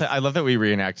good. I love that we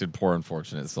reenacted Poor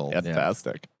Unfortunate Souls.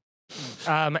 Fantastic.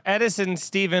 Edison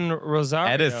Steven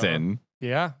Rosario. Edison.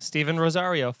 Yeah, Steven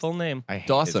Rosario, full name. I hate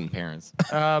Dawson. his parents.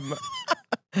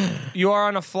 You are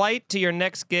on a flight to your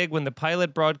next gig when the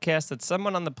pilot broadcasts that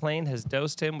someone on the plane has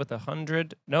dosed him with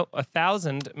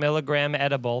 1,000 milligram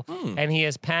edible, and he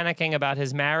is panicking about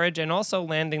his marriage and also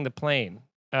landing the plane.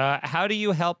 How do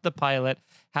you help the pilot?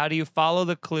 How do you follow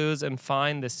the clues and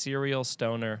find the serial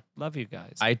stoner? Love you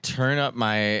guys. I turn up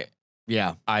my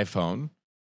iPhone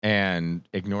and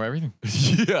ignore everything.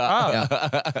 Yeah.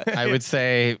 I would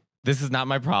say this is not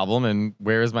my problem, and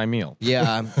where is my meal?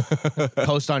 Yeah.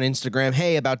 Post on Instagram,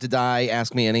 hey, about to die,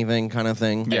 ask me anything kind of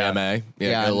thing. AMA.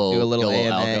 Yeah, get do a little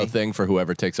AMA. algo thing for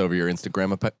whoever takes over your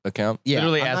Instagram account. Yeah.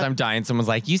 Literally, I'm as not- I'm dying, someone's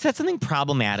like, you said something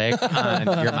problematic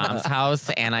on your mom's house,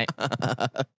 and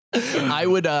I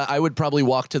would probably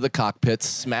walk to the cockpit,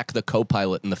 smack the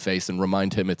co-pilot in the face, and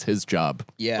remind him it's his job.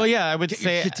 Yeah. well, yeah, I would Get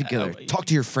say, your shit together. Talk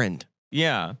to your friend.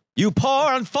 yeah, you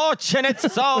poor unfortunate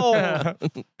soul.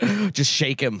 Just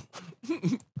shake him.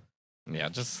 Yeah,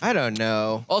 just I don't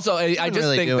know. Also, I Doesn't just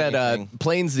really think do that anything.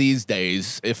 planes these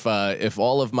days, if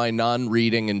all of my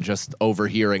non-reading and just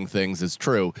overhearing things is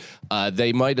true,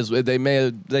 they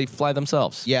fly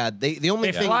themselves. Yeah, the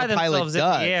only They thing fly the pilot themselves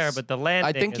does. in the air, but the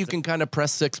landing. I think you is- can kind of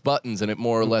press 6 buttons and it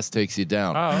more or less takes you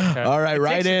down. Oh, okay. All right, It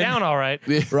right takes you in. down, all right.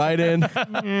 Right in.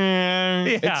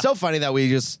 Yeah. It's so funny that we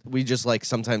just like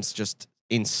sometimes just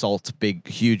insult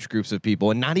huge groups of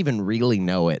people and not even really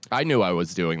know it. I knew I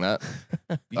was doing that.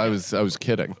 I was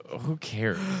kidding. who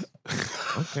cares?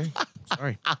 Okay.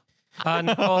 Sorry.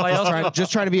 Nicole, I also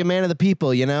Just trying to be a man of the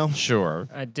people, you know? Sure.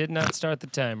 I did not start the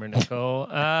timer, Nicole.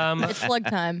 It's plug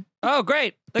time. Oh,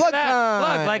 great. Look Plug at that.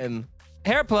 Plug, time. like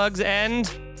hair plugs and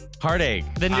Heartache.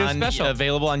 The new special.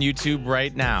 available on YouTube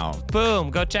right now.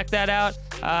 boom. Go check that out.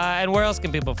 And where else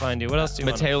can people find you? What else do you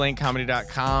want?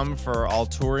 MatteoLaneComedy.com for all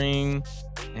touring.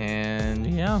 And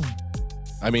yeah.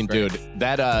 I mean, dude,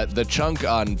 that the chunk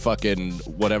on fucking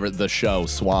whatever the show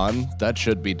Swan, that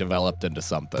should be developed into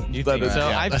something. You That think is- so?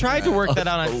 yeah, I've that's tried to work that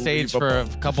out on stage for a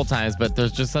couple times, but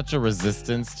there's just such a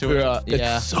resistance to it.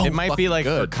 Yeah, it's so it might be fucking like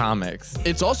good. for comics.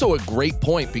 It's also a great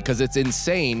point because it's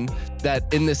insane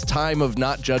that in this time of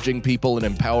not judging people and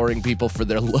empowering people for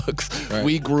their looks,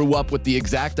 we grew up with the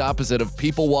exact opposite of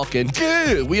people walk in,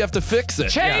 "Gah, we have to fix it.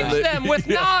 Change them with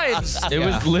knives. It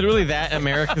was literally that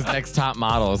America's Next Top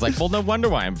Model. It's like, well, no wonder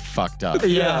why I'm fucked up.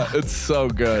 Yeah, it's so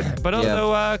good. But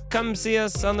also, come see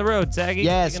us on the road, Zaggy.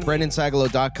 Yes, You can-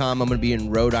 BrandonSagalo.com. I'm going to be in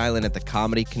Rhode Island at the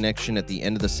Comedy Connection at the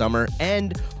end of the summer.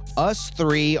 And us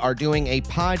three are doing a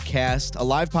podcast, a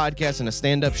live podcast and a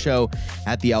stand-up show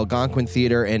at the Algonquin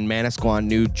Theater in Manasquan,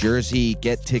 New Jersey.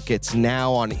 Get tickets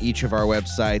now on each of our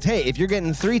websites. Hey, if you're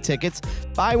getting 3 tickets,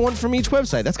 buy one from each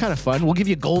website. That's kind of fun. We'll give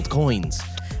you gold coins.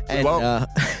 And, won't.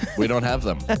 We don't have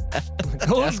them.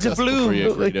 Gold Ask to us before blue.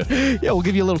 you agree to. yeah, we'll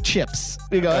give you little chips.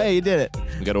 You go, hey, you did it.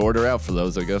 We got to order out for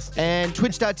those, I guess. And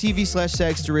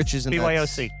twitch.tv/sags2riches. And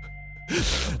that's- BYOC.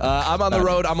 I'm on the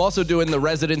road. I'm also doing the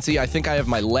residency. I think I have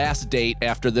my last date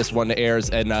after this one airs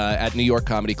and at New York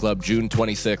Comedy Club, June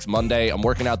 26th, Monday. I'm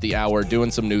working out the hour,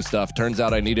 doing some new stuff. Turns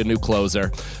out I need a new closer.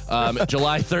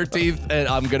 July 13th, and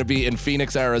I'm going to be in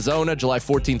Phoenix, Arizona. July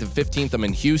 14th and 15th, I'm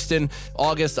in Houston.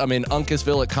 August, I'm in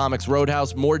Uncasville at Comics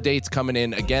Roadhouse. More dates coming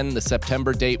in. Again, the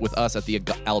September date with us at the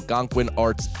Algonquin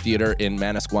Arts Theater in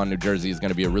Manasquan, New Jersey is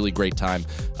going to be a really great time.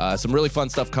 Some really fun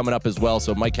stuff coming up as well.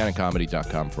 So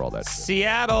MikeCannonComedy.com for all that.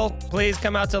 Seattle, please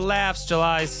come out to Laughs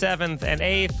July 7th and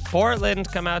 8th. Portland,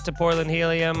 come out to Portland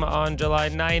Helium on July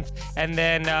 9th. And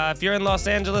then if you're in Los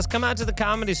Angeles, come out to the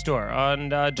Comedy Store on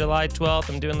July 12th.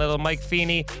 I'm doing little Mike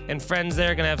Feeney and friends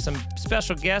there. Going to have some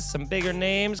special guests, some bigger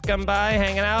names come by,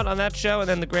 hanging out on that show. And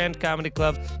then the Grand Comedy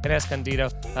Club in Escondido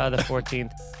the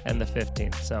 14th and the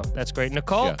 15th. So that's great.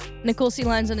 Nicole? Yeah. Nicole C.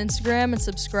 Lines on Instagram and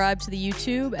subscribe to the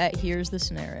YouTube at Here's the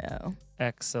Scenario.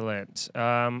 Excellent.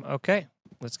 Okay,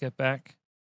 let's get back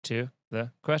to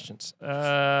the questions.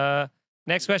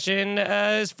 Next question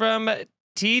is from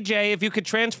TJ. If you could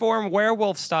transform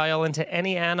werewolf style into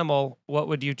any animal, what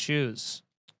would you choose?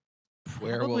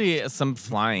 Probably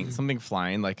something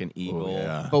flying like an eagle.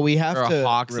 yeah. But we have Or to a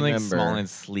hawk, something remember, small and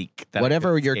sleek. that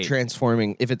whatever could you're escape.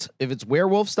 transforming, if it's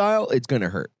werewolf style, it's gonna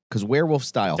hurt because werewolf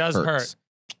style Does hurts. hurt.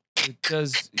 It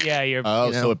does, yeah, you're, Oh,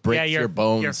 You know? so it breaks Yeah, your your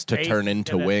bones to face turn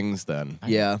into gonna- wings then.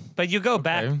 Yeah, but you go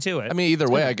back Okay. to it. I mean, either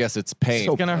way, I guess it's pain.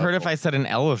 It's gonna hurt if I said an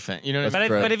elephant. You know what I mean?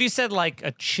 but, right. but if you said like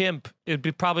a chimp, it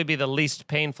would probably be the least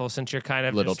painful since you're kind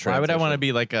of Little just, trans- Why would I want to transition.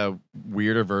 be like a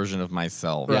weirder version of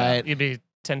myself? right. you'd be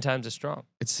 10 times as strong.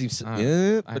 It seems. Uh,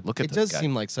 yeah, I- but look at it this does guy.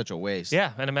 seem like such a waste.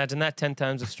 Yeah, and imagine that 10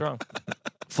 times as strong.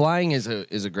 Flying is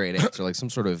a great answer, like some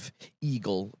sort of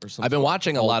eagle or something. I've been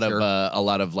watching a lot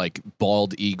of like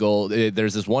bald eagle.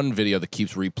 There's this one video that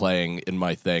keeps replaying in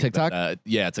my thing. TikTok?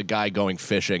 Yeah, it's a guy going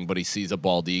fishing, but he sees a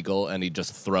bald eagle and he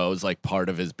just throws like part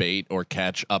of his bait or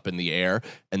catch up in the air,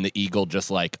 and the eagle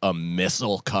just like a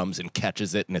missile comes and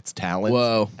catches it in its talons.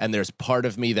 Whoa. And there's part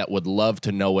of me that would love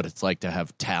to know what it's like to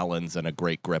have talons and a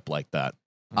great grip like that.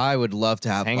 I would love to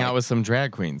have Hang out with some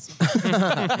drag queens.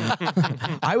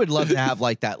 I would love to have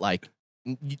like that, like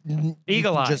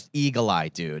Eagle eye. just eagle eye,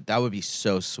 dude. That would be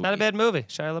so sweet. Not a bad movie.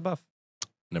 Shia LaBeouf.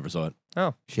 Never saw it.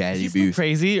 Is he Shady still beef.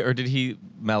 crazy, or did he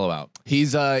mellow out?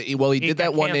 He's he did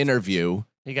that one canceled. interview.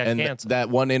 He got And canceled. that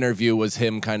one interview was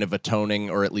him kind of atoning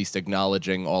or at least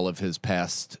acknowledging all of his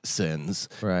past sins.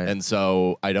 Right. And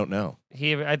so I don't know.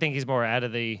 I think he's more out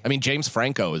of the. I mean, James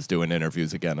Franco is doing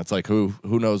interviews again. It's like who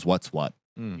knows what's what.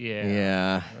 Yeah.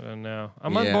 Yeah. I don't know.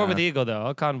 I'm on board with Eagle though.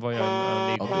 I'll convoy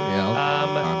on Eagle.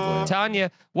 Yeah. Tanya,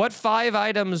 what 5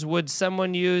 items would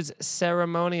someone use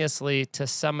ceremoniously to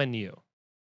summon you?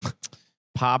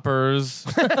 Poppers.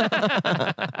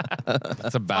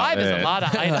 That's about 5 it. is a lot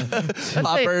of items.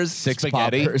 Poppers, 6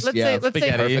 spaghetti. poppers. Let's Yeah. say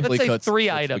Perfectly let's say cooked 3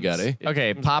 items. spaghetti.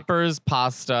 Okay, poppers,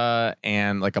 pasta,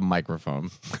 and like a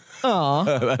microphone. Aw.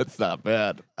 That's not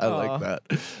bad. I like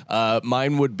that.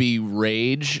 Mine would be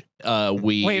rage,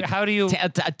 weed. Wait, how do you A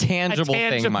tangible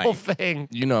thing, Mike. thing?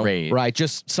 You know, Rage. Right,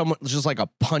 just like a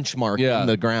punch mark Yeah. in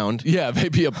the ground. yeah,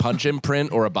 maybe a punch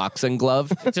imprint or a boxing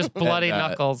glove. Just bloody And,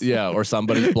 knuckles. Yeah, or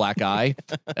somebody's black eye.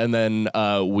 And then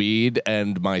weed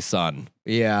and my son.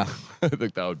 Yeah. I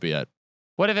think that would be it.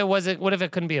 What if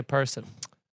it couldn't be a person?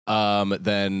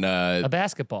 Then A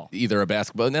basketball. either a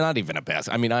basketball, not even a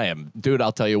basketball. I mean,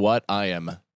 I'll tell you what, I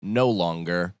am no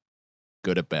longer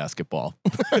good at basketball.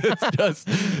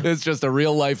 it's just a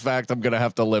real life fact I'm going to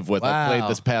have to live with. I played Wow.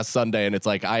 this past Sunday and it's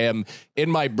like I am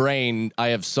in my brain, I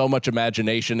have so much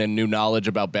imagination and new knowledge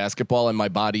about basketball and my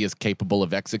body is capable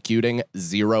of executing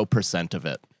 0% of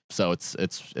it. So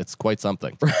it's quite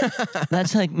something.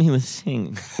 That's like me with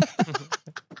singing.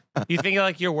 You think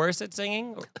like you're worse at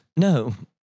singing? No.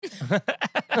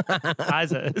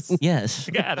 Isa is. Yes.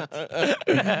 Got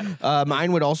it.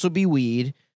 Mine would also be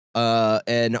weed,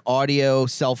 an audio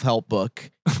self-help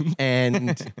book,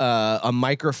 and a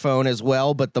microphone as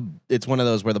well. But it's one of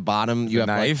those where the bottom you have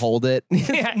to like knife? hold it.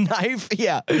 Yeah. Knife.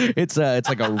 Yeah, it's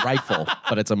like a rifle,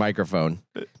 but it's a microphone.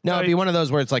 No, it'd be one of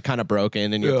those where it's like kind of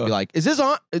broken, and you have to be like, "Is this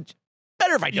on?" It's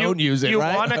better if I don't use it. You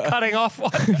right? want a cutting off one?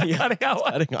 Cutting out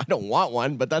one? I don't want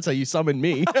one, but that's how you summon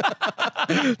me.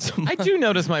 I do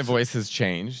notice my voice has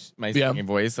changed, my Yeah. singing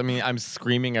voice. I mean, I'm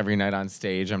screaming every night on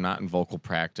stage. I'm not in vocal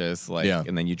practice.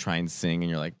 And then you try and sing and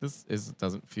you're like,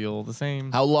 doesn't feel the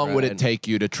same. How long would Right. it take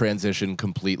you to transition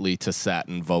completely to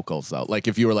satin vocals though? Like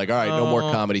if you were like, all right, no more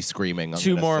comedy screaming. I'm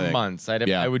 2 gonna more sing. months.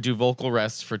 I would do vocal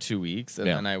rest for 2 weeks, and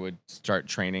Yeah. then I would start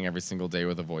training every single day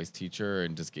with a voice teacher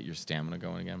and just get your stamina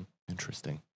going again.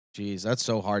 Interesting. Jeez, that's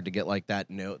so hard to get like that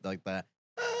note, like that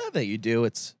that you do.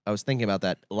 I was thinking about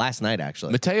that last night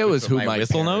actually. Mateo is who My my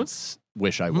whistle parents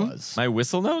wish I was. My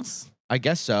whistle notes, I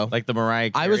guess so. like the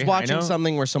Mariah Carey I was high watching note?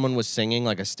 something where someone was singing,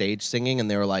 like a stage singing,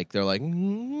 and they're like,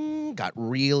 got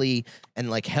really and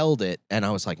like held it, and I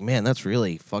was like, man, that's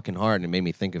really fucking hard, and it made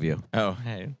me think of you. Oh,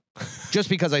 hey. Just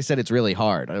because I said it's really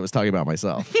hard, I was talking about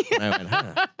myself. And I went,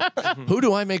 huh. Who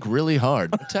do I make really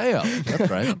hard? Mateo. That's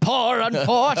right. Poor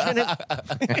unfortunate.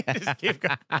 Just keep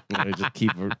going. I just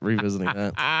keep revisiting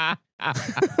that.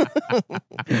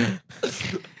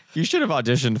 You should have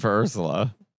auditioned for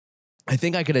Ursula. I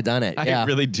think I could have done it. Yeah. I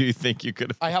really do think you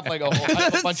could have. I have like a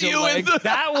bunch of legs.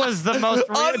 That was the most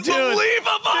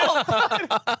Unbelievable! Do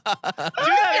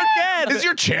that again. Is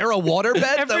your chair a water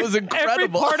bed? That was incredible. Every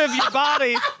part of your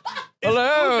body is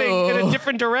moving in a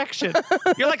different direction.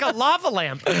 You're like a lava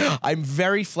lamp. I'm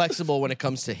very flexible when it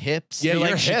comes to hips. Yeah, You're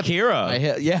you're like hip.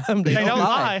 Shakira. Yeah, They don't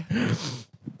lie.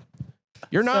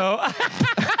 You're not.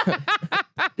 So,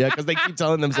 Yeah, because they keep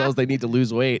telling themselves they need to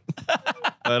lose weight.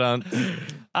 But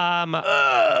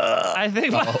I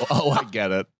think. I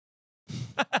get it.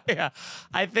 Yeah,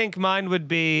 I think mine would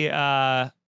be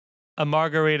a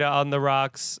margarita on the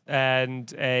rocks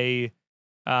and a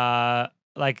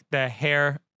like the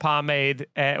hair pomade.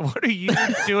 What are you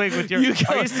doing with your? Are you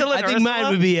still in I think mine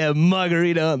would be a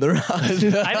margarita on the rocks.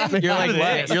 I didn't you're hold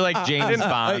like this. you're like James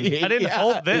Bond. I didn't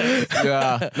hold this.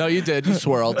 Yeah. No, you did. You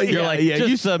swirled. You're like yeah, just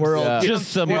you some swirled. just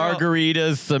some Swirl.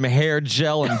 margaritas, some hair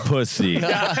gel, and pussy.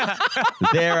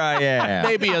 There I am.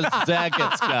 Maybe a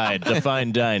Zackett's guide to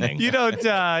fine dining. You don't.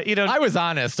 I was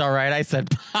honest, all right. I said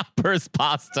poppers,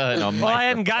 pasta, and a Well, I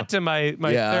hadn't got to my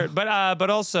Yeah. third, but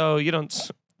also you don't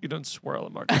swirl a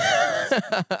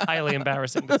margarita. It's highly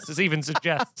embarrassing to even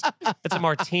suggest it's a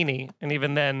martini, and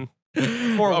even then,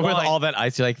 pour with wine. all that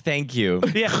ice, you're like, thank you.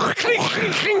 Yeah, clink,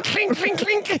 clink, clink, clink, clink,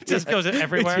 clink. It just goes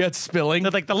everywhere. It's spilling.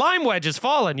 They're like the lime wedge is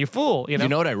falling. You fool. You know. You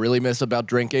know what I really miss about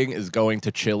drinking is going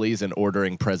to Chili's and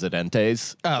ordering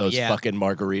Presidentes. Oh, those yeah. fucking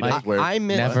margaritas. where I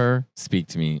miss. Never speak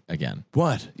to me again.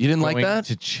 what? You didn't like Going that?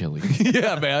 to Chili.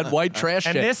 Yeah, man. White trash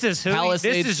And shit. this is who.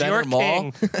 Palisade This is Center your Mall.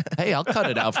 king. Hey, I'll cut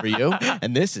it out for you.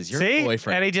 And this is your See,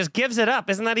 boyfriend. and he just gives it up.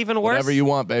 Isn't that even worse? Whatever you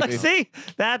want, baby. See,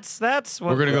 that's what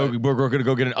We're gonna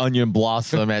go get an onion Onion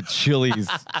Blossom at Chili's.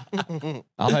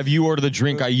 I'll have you order the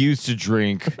drink I used to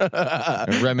drink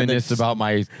and reminisce about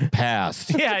my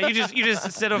past. Yeah, you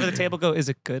just sit over the table, go, is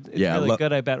it good? It's really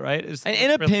good, I bet, right? And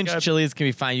in a really pinch, good. Chili's can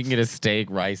be fine. You can get a steak,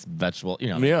 rice, vegetable,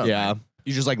 Yeah.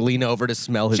 You just like lean over to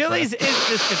smell his Chili's breath. is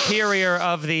the superior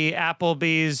of the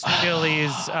Applebee's,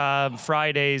 Chili's,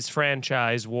 Fridays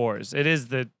franchise wars. It is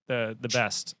the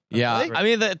best. Yeah, I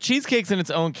mean the cheesecake's in its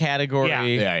own category.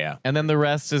 Yeah. And then the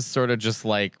rest is sort of just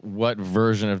like, what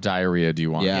version of diarrhea do you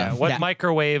want? Yeah. What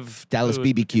microwave Dallas food?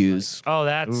 BBQs. Oh,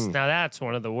 that's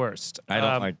one of the worst. I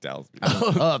don't like Dallas. I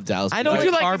love Dallas. I don't Would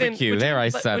you like like barbecue.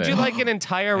 Would you like an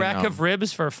entire rack know. of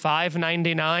ribs for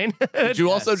 $5.99? Did you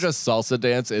also just salsa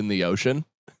dance in the ocean?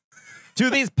 To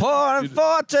these poor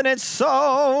unfortunate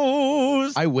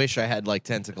souls. I wish I had like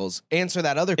tentacles. Answer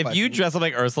that other If question. you dress up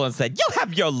like Ursula and said, "You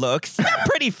have your looks, your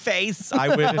pretty face," I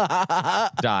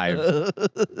would dive.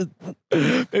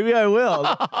 Maybe I will.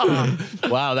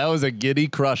 Wow, that was a giddy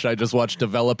crush I just watched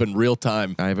develop in real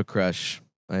time. I have a crush.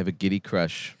 I have a giddy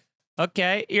crush.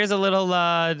 Okay, here's a little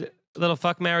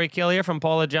fuck, marry, kill here from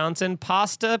Paula Johnson.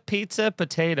 Pasta, pizza,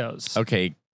 potatoes.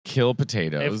 Okay, kill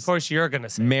potatoes. Of course, you're gonna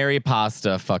say. Marry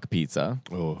pasta, fuck pizza.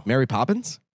 Oh. Mary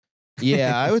Poppins?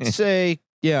 Yeah, I would say,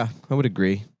 yeah, I would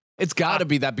agree. It's got to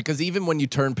be that because even when you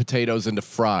turn potatoes into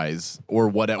fries or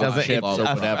whatever, Does it- chips or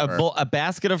whatever, a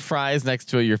basket of fries next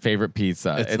to your favorite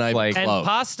pizza. It's It's not even like, And close.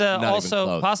 pasta Not even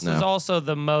close. pasta's No. also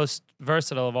the most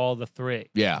versatile of all the three.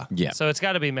 yeah, yeah. So it's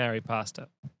got to be marry pasta.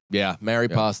 yeah, marry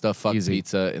Yeah. pasta, fuck Easy.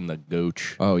 pizza in the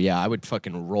gooch. Oh, yeah, I would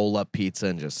fucking roll up pizza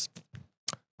and just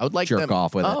I would like jerk them.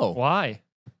 off with it. Oh, Why?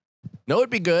 no,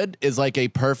 it'd be good. Is like a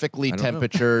perfectly I don't know.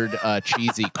 temperatured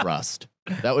cheesy crust.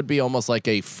 That would be almost like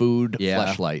a food Yeah.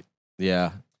 fleshlight.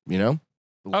 Yeah. You know?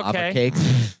 Lava Okay. cake.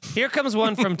 Here comes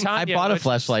one from I Tanya. bought a which-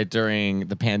 fleshlight during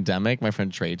the pandemic. My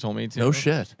friend Trey told me to. No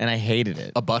shit. And I hated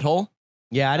it. A butthole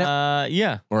Yeah, I don't.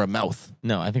 Yeah. or a mouth?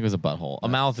 No, I think it was a butthole. A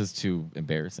mouth is too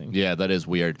embarrassing. Yeah, that is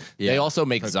weird. Yeah. They also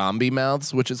make zombie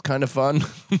mouths, which is kind of fun.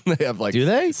 They have like Do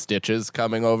they? stitches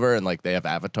coming over, and like they have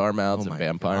avatar mouths Oh and my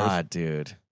vampires. God,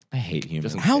 dude. I hate humans.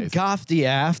 Just in How case. goth do you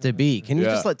have to be? Can you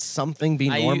Yeah. just let something be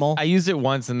I normal? used it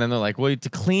once, and then they're like, "Well, to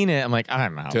clean it," I'm like, "I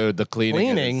don't know." Dude, the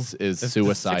cleaning is It's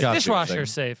suicide. disgusting. Dishwasher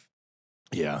safe.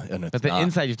 Yeah, and it's But the not.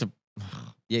 inside, you have to.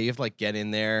 yeah, you have to like get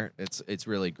in there. It's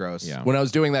really gross. Yeah. When I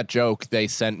was doing that joke, they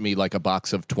sent me like a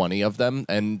box of 20 of them,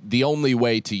 and the only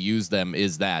way to use them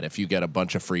is that if you get a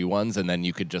bunch of free ones, and then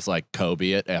you could just like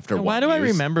Kobe it after Why one do I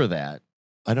use. remember that?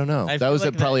 I don't know. I That feel was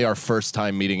like probably our first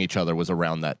time meeting each other was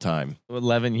around that time.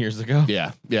 11 years ago.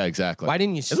 Yeah, exactly. Why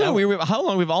didn't you Isn't sell it it? weird? How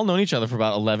long? We've all known each other for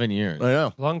about 11 years. I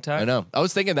know. Long time. I know. I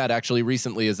was thinking that actually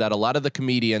recently is that a lot of the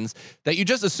comedians that you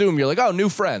just assume you're like, oh, new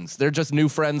friends. They're just new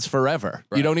friends forever.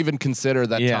 You don't even consider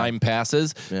that Yeah. time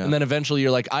passes. Yeah. And then eventually you're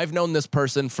like, I've known this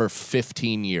person for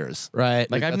 15 years. Right.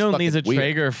 Like I've that's known fucking Lisa weird.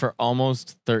 Traeger for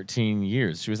almost 13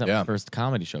 years. She was at Yeah. my first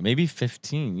comedy show, maybe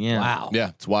 15. Yeah. Wow. Yeah,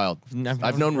 it's wild.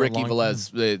 I've known her for a Ricky long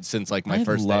Velez since like my I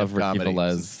first day love of Ricky comedy.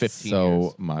 Velez Since 15 so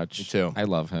years. much. Me too. I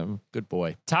love him. Good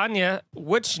boy. Tanya,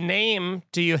 which name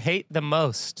do you hate the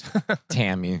most?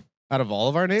 Tammy. Out of all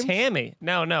of our names? Tammy.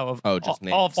 No. Of Oh, just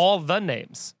all, names. all the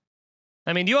names.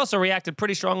 I mean, you also reacted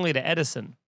pretty strongly to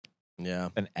Edison. Yeah.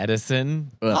 An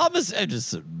Edison. Thomas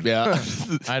Edison. Yeah.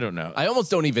 I don't know. I almost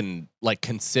don't even like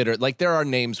consider like there are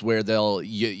names where they'll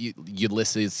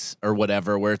Ulysses or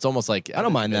whatever where it's almost like I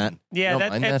don't mind that. Yeah, You don't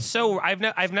that, mind it's that? so I've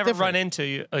never different. run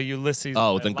into a Ulysses.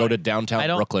 Oh, in my then go to life. downtown I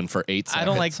don't- Brooklyn for 8 seconds. I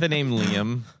don't like the name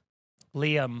Liam.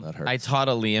 Liam. That hurts. I taught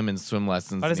a Liam in swim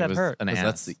lessons. Why does and he that was hurt? An 'Cause ass.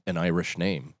 that's an Irish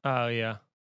name. Oh yeah.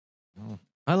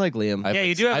 I like Liam. I have Yeah, like-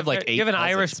 you do I have, have like you have an 8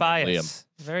 Irish cousins named bias.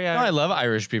 Very No, I Irish. love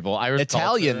Irish people. Irish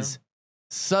Italians.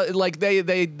 So like they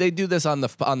do this on the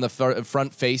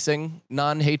front facing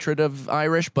non-hatred of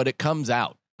Irish, but it comes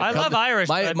out. I love Irish.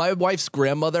 but My wife's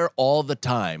grandmother all the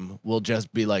time will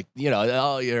just be like,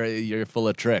 oh, you're full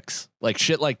of tricks, like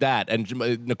shit like that. And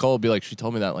Nicole will be like, she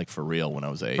told me that like for real when I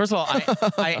was 8. First of all,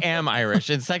 I am Irish,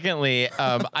 and secondly,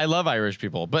 I love Irish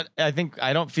people. But I think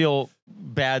I don't feel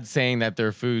bad saying that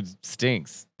their food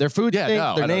stinks. Their food Yeah, stinks,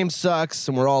 no, their I don't- name sucks,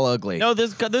 and we're all ugly. No,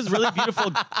 there's really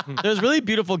beautiful there's really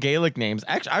beautiful Gaelic names.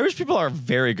 Actually, Irish people are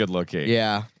very good looking.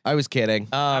 Yeah, I was kidding.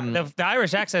 the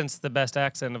Irish accent's the best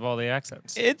accent of all the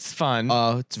accents. It's fun.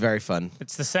 Oh, it's very fun.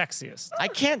 It's the sexiest. I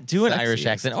can't do an Irish Sexiest.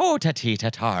 accent. Oh, tati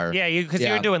tatar. Yeah, because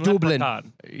Yeah. you're doing Dublin.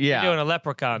 leprechaun. Yeah. You're doing a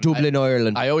leprechaun. Dublin,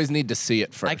 Ireland. I always need to see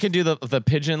it first. I could do the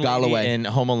pigeon lady Galloway. in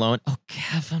Home Alone. Oh,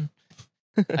 Kevin.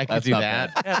 I could That's do not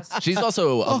that. bad. Yes. She's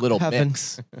also a Oh, little heaven.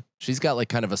 mix. She's got like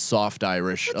kind of a soft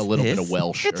Irish, a little bit of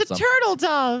Welsh. It's or a something. turtle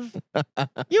dove.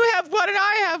 You have one and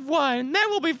I have one. Then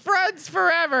we'll be friends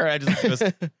forever. I just goes,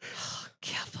 oh,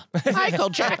 Kevin. Michael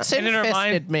Jackson And in her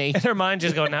mind, fisted me. in her mind,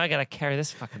 just going, now I gotta carry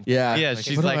this fucking. Yeah. Yeah,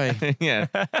 she's what do like, yeah.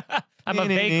 I'm a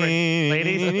vagrant,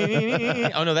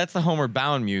 ladies. Oh no, that's the Homeward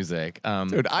Bound music.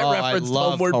 Dude, I referenced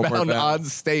love Homeward Bound Bound. on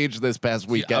stage this past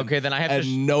weekend. Okay, then I have to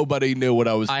and nobody knew what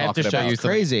I was I talking have to show about. you something.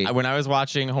 Crazy. When I was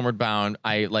watching Homeward Bound,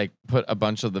 I like put a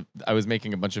bunch of I was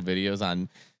making a bunch of videos on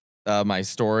my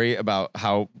story about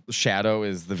how Shadow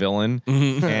is the villain,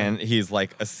 and he's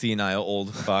like a senile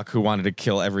old fuck who wanted to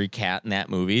kill every cat in that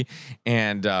movie,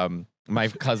 and my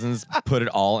cousins put it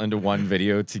all into one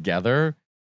video together.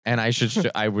 And I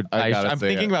should, I'm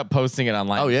thinking about posting it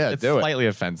online. Oh, yeah, it's do it. slightly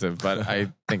offensive, but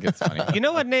I think it's funny. You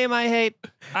know what name I hate?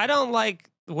 I don't like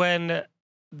when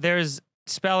there's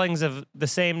spellings of the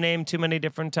same name too many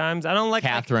different times. I don't like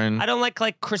Catherine. I don't like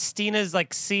Christina's like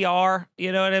CR.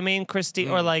 You know what I mean? Christine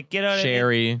or like you know what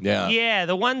Sherry. I mean? Yeah. Yeah,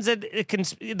 the ones that it can,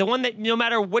 the one that no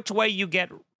matter which way you get,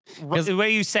 the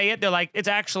way you say it, they're like it's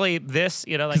actually this.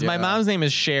 You know, like Because my mom's name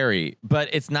is Sherry, but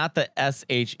it's not the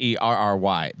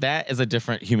Sherry. That is a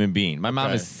different human being. My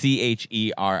mom is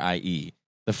Cherie,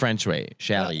 the French way,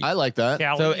 Shally. I like that.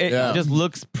 Yeah. So it Yeah. just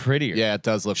looks prettier. Yeah, it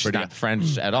does look She's pretty. not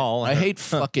French at all. I hate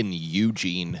fucking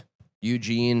Eugene.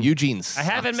 Eugene sucks. I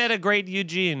haven't met a great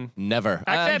Eugene. Never.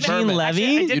 Actually, Gene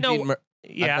Levy? I did know. Eugene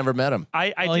Yeah, I've never met him.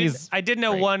 I did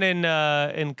know great. one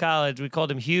in college. We called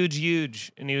him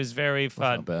Huge, and he was very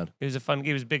fun. Not bad. He was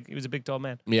he was big. He was a big, tall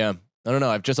man. Yeah. I don't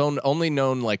know. I've just only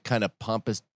known like kind of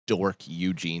pompous dork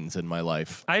Eugenes in my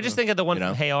life. I just think of the one You know?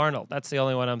 from Hey Arnold. That's the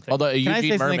only one I'm thinking. Although Can I Eugene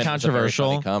say something Merman is a very controversial?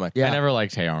 funny comic. Yeah. I never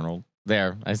liked Hey Arnold.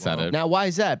 There, I said it. Now, why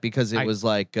is that? Because it I- was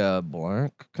like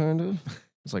black, kind of.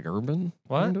 It's like urban,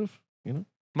 What? kind of.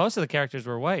 Most of the characters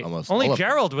were white. Almost Only all of them.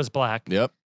 Gerald was black.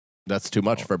 Yep. That's too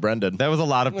much for Brendan. That was a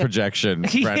lot of projection,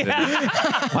 Brendan.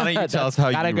 Why don't you tell us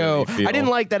how Gotta you go. really feel? I didn't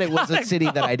like that it was a city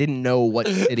that I didn't know what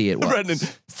city it was. Brendan.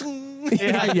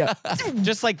 yeah.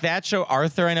 Just like that show,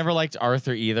 Arthur. I never liked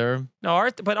Arthur either. No,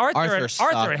 Arthur Arthur and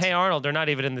sucked. and Hey Arnold are not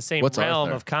even in the same What's realm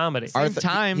Arthur? of comedy. Arthur,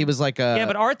 time. He was like a. Yeah,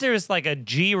 but Arthur is like a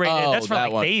G-rated. Oh, That's for that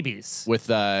like one. babies. With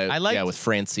liked- with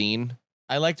Francine.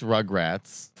 I liked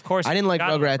Rugrats. Of course, I didn't like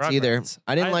gotta Rugrats either.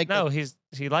 I didn't like No, the-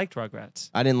 he liked Rugrats.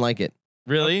 I didn't like it.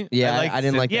 Really? Yeah, liked I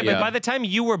didn't like Yeah, Yeah. but by the time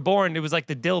you were born, it was like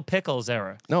the Dill Pickles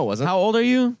era. No, it wasn't. How old are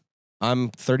you? I'm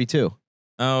 32.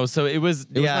 Oh, so it was.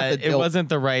 was Yeah, not the it Dill- wasn't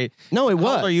the right. No, it How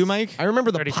was. old are you, Mike? I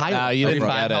remember the 35. pilot. You didn't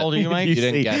 35. get it. How old are you, Mike? You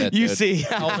didn't get it. You dude. see,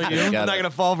 How old are You you? I'm got not it.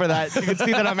 gonna fall for that. You can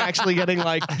see that I'm actually getting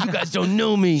like, You guys don't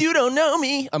know me. You don't know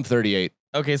me. I'm 38.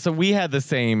 Okay, so we had the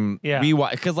same. Yeah.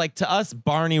 Because like to us,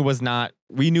 Barney was not.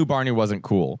 We knew Barney wasn't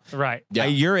cool. Right. Yeah.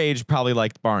 At your age, probably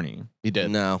liked Barney. You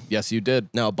did. No. Yes, you did.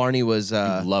 No, Barney was. You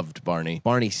loved Barney.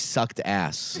 Barney sucked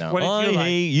ass. No. What did you like?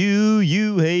 you,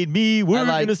 you hate me. We're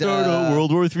liked, gonna start a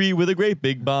World War III with a great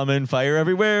big bomb and fire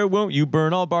everywhere. Won't you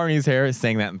burn all Barney's hair?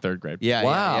 Sang that in third grade. Yeah.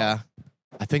 Wow. Yeah.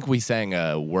 I think we sang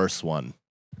a worse one.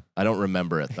 I don't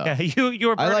remember it though. Yeah, you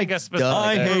were I burning like a specific. Doug.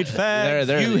 I There- hate fags.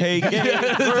 there- You hate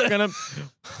gays. We're gonna.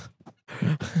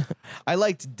 I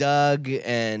liked Doug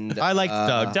and. I liked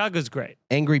Doug. Doug was great.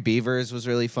 Angry Beavers was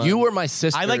really fun. You were my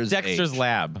sister. I like Dexter's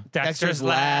Lab. Dexter's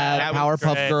Lab, Lab. was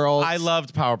Powerpuff great. Girls. I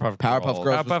loved Powerpuff Girls. Powerpuff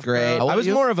Girls was Powerpuff great. Girls. How old I was are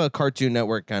you? more of a Cartoon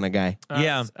Network kind of guy.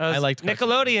 Yeah, I liked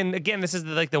Nickelodeon. Again, this is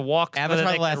like the walk. so that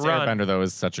Avatar: they The Last could run. Airbender though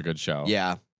is such a good show.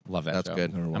 Yeah. Love that. That's show.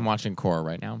 good. I'm watching Korra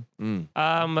right now.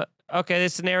 Okay,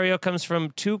 this scenario comes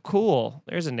from Too Cool.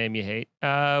 There's a name you hate.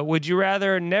 Would you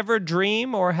rather never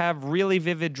dream or have really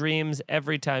vivid dreams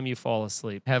every time you fall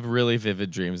asleep? Have really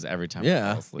vivid dreams every time. Yeah.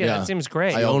 I fall asleep. Yeah, that seems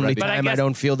great. I The only already- But I time I guess-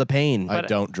 don't feel the pain. I But-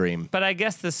 don't dream. But I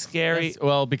guess the scary. That's-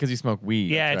 well, because you smoke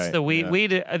weed. Yeah, it's right, the weed. yeah.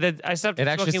 Weed. I stopped It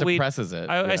actually smoking weed. suppresses it.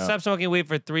 I stopped smoking weed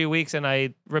for 3 weeks, and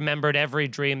I remembered every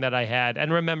dream that I had,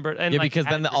 and remembered. And Yeah, like, because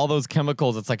then had- all those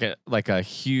chemicals, it's like a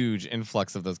huge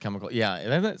influx of those chemicals. Yeah,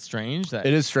 isn't that strange? That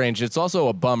It is strange. It's also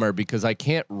a bummer because I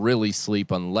can't really sleep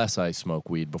unless I smoke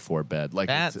weed before bed. Like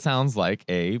that it's- sounds like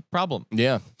a problem.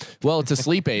 yeah. Well, it's a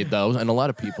sleep aid though, and a lot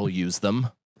of people use them.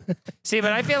 see,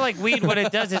 but I feel like weed. What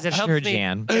it does is it helps Sure, me.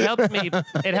 Jan. It helps me.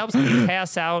 It helps me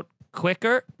pass out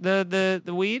quicker. The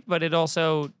weed, but it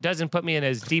also doesn't put me in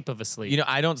as deep of a sleep. You know,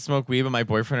 I don't smoke weed, but my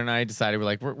boyfriend and I decided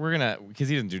we're gonna, because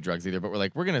he doesn't do drugs either, but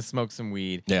we're gonna smoke some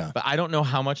weed. Yeah. But I don't know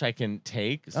how much I can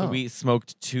take, so Oh. we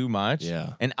smoked too much.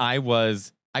 Yeah. And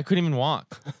I couldn't even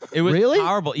walk. It was Really?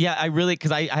 horrible. Yeah, I really,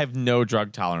 because I have no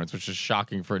drug tolerance, which is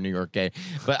shocking for a New York gay.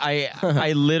 But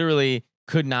I literally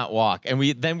could not walk. And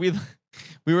we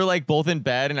we were like both in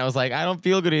bed, and I was like, I don't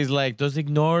feel good. He's like, just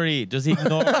ignore it. Just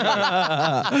ignore it.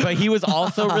 But he was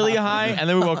also really high. And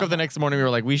then we woke up the next morning. We were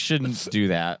like, we shouldn't do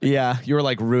that. Yeah, you were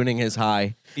like ruining his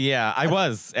high. Yeah, I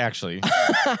was actually.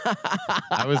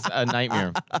 I was a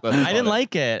nightmare. I didn't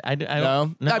like it. I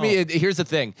don't. No. I mean, here's the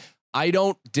thing. I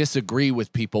don't disagree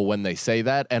with people when they say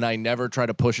that, and I never try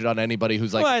to push it on anybody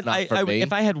who's like, But not for me.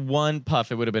 if I had one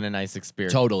puff, it would have been a nice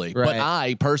experience. Totally. Right. But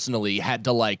I personally had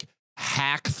to like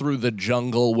hack through the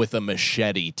jungle with a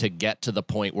machete to get to the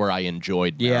point where I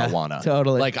enjoyed marijuana.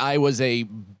 Totally. Like I was a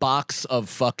box of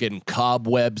fucking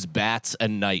cobwebs, bats,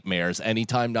 and nightmares.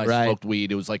 Anytime I smoked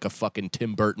weed, it was like a fucking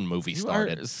Tim Burton movie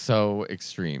started. You are so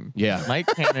extreme. Yeah. Mike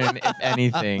Cannon, if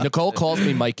anything. Nicole calls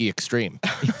me Mikey Extreme.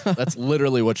 That's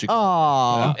literally what she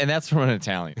calls And that's from an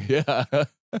Italian. me. Yeah.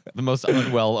 The most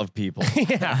unwell of people.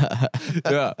 Yeah.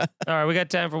 Yeah. All right, we got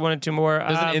time for one or two more.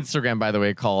 There's an Instagram, by the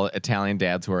way, called Italian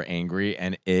Dads Who Are Angry,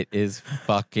 and it is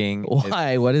fucking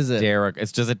Why? What is it? hysterical.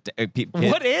 It's just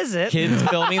what is it? kids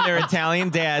filming their Italian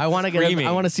dads. I want to get.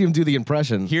 I want to see him do the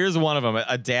impression. Here's one of them: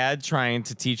 a dad trying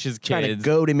to teach his Trying to kids.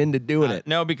 goad him into doing it.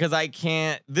 No, because I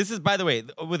can't. This is, by the way,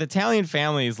 with Italian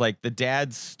families, like the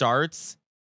dad starts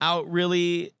out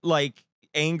really like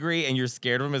angry and you're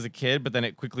scared of him as a kid, but then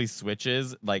it quickly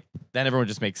switches. Like then everyone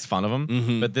just makes fun of him.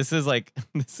 Mhm. But this is like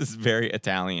this is very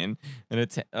Italian, and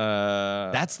it's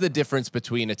That's the difference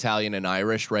between Italian and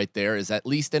Irish right there, is at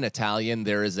least in Italian,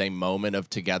 there is a moment of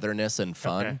togetherness and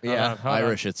fun. Okay, Yeah. hold on.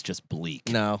 Irish, it's just bleak.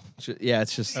 No. Yeah,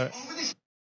 it's just. oh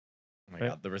my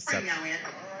god, the reception. Now, Ant.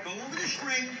 Go over the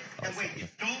string and wait.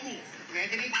 Don't move.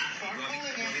 Anthony, start pulling,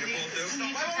 Anthony.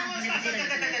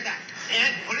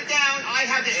 Ant, put it down. I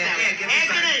have this now.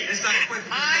 Anthony!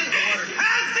 I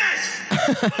have this!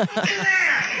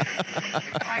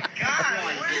 There! My God!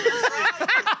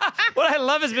 What I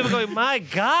love is people going, my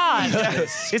God.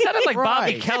 He sounded like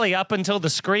Bobby Kelly up until the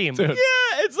scream. Yeah,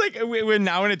 it's like we're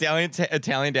now an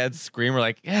Italian dads scream. We're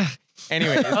like, yeah.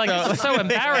 Anyway, Like, this is so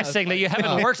embarrassing that you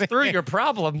haven't worked through your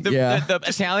problem. The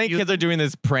Italian kids are doing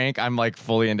this prank. I'm like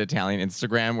fully into Italian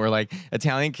Instagram where like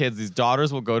Italian kids, these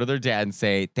daughters will go to their dad and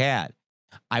say, Dad,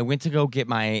 I went to go get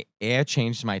my air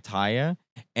changed to my tire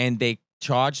and they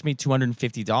charged me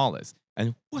 $250.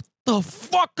 And what the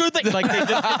fuck are they? Like, they just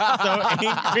get so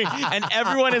angry. And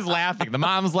everyone is laughing. The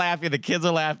mom's laughing. The kids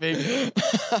are laughing.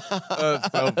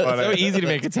 That's so funny. It's so easy to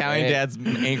make Italian dads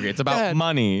angry. It's about Dad,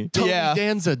 money. Tony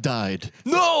Danza died.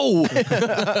 No!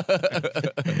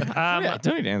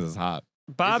 Tony Danza's hot.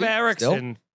 Bob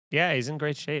Erickson. Yeah, he's in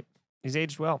great shape. He's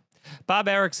aged well. Bob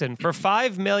Erickson, for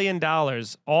 $5 million,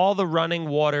 all the running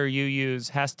water you use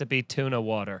has to be tuna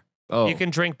water. Oh. You can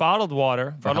drink bottled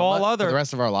water, but all other for the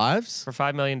rest of our lives. for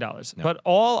 $5 million. But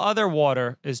all other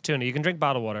water is tuna. You can drink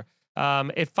bottled water.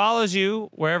 It follows you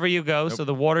wherever you go. So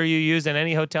the water you use in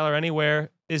any hotel or anywhere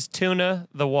is tuna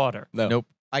the water. No. Nope.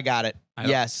 I got it.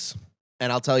 Yes, and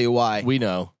I'll tell you why. We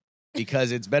know.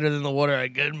 Because it's better than the water I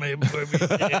get in my apartment.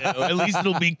 At least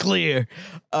it'll be clear.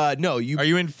 No, you. Are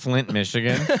you in Flint,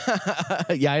 Michigan?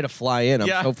 Yeah, I had to fly in.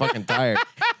 I'm so fucking tired.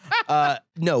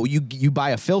 No, you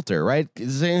buy a filter, right?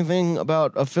 Is there anything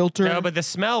about a filter? No, but the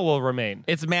smell will remain.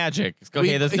 It's magic.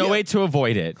 Okay, there's no way to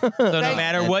avoid it. So no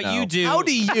matter what you do, How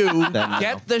do you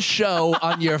get the show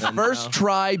on your first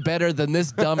try better than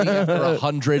this dummy after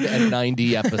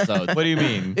 190 episodes? what do you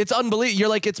mean? It's unbelievable. You're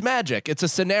like, it's magic. It's a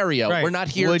scenario. Right. We're not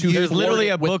here to. There's literally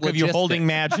a with book of you logistics. holding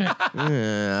magic.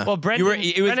 Well, Brendan,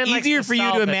 It was Brendan likes easier for you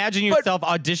solve to it. imagine yourself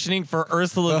auditioning for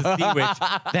Ursula the Sea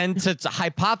Witch than to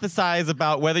hypothesize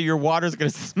about whether your water's going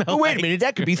to smell. Oh, wait a minute,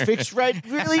 that could be fixed right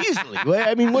really easily.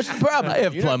 I mean, what's the problem? I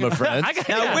have plumber friends. I got,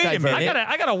 Now, wait a minute.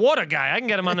 I got a water guy. I can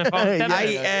get him on the phone.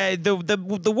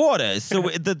 The water. So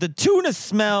the tuna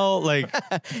smell like.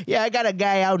 Yeah, I got a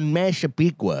guy out in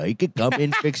Massapequa. He could come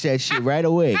in fix that shit right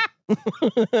away.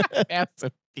 It's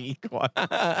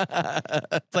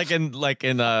like in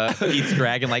Pete's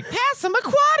Dragon, like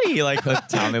Passamaquoddy, like the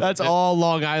town. That's all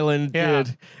Long Island, Yeah.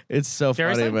 dude. It's so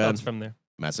Jerry funny, man. Seinfeld's from there.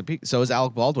 Massapequa. So is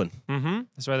Alec Baldwin. Mm-hmm.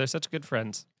 That's why they're such good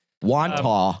friends.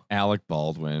 Wantagh. Alec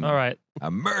Baldwin. All right. A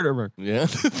murderer. Yeah.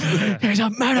 There's a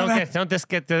Don't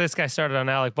get this guy started on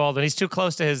Alec Baldwin. He's too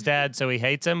close to his dad, so he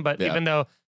hates him. But even though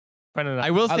Brendan,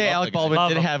 I will say love Alec the guy. Baldwin Love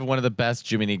did him. have one of the best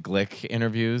Jiminy Glick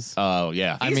interviews. Oh,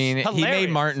 yeah. I mean, he hilarious. made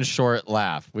Martin Short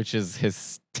laugh, which is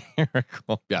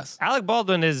hysterical. Yes. Alec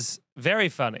Baldwin is very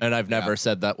funny And I've never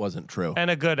said that wasn't true. and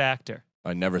a good actor.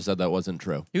 I never said that wasn't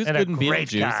true. He was And good a in great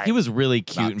Beetlejuice. guy. He was really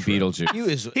cute Not in true.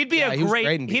 Beetlejuice. He'd be he was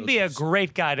great in he'd be a Beetlejuice.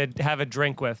 great guy to have a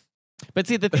drink with. But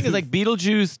see, the thing is, like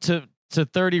Beetlejuice to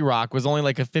 30 Rock was only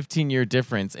like a 15-year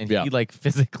difference, and he like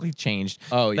physically changed.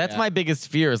 Oh, yeah. That's my biggest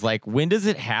fear. Is like, when does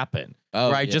it happen?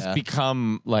 where I just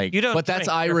become like. You don't. But that's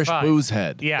drink, you're Irish fine. booze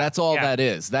head. Yeah, That's all yeah. that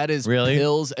is. That is Really?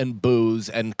 pills and booze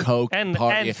and coke And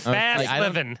party. fast I don't-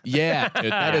 living. Yeah,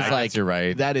 dude, that I is guess like you're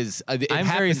right. That is. It I'm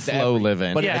very happens to slow every-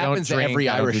 living. but Yeah. it I don't happens to drink, every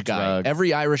I don't Irish do guy. drugs.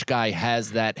 Every Irish guy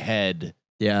has that head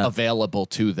Yeah. available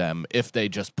to them if they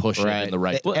just push it in the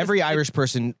right. Every Irish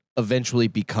person eventually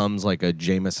becomes like a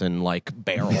Jameson like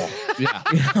barrel. Yeah,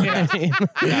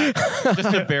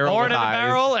 just a barrel. Born with in a eyes.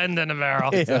 barrel and then a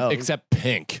barrel. except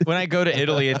pink. When I go to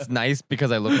Italy, it's nice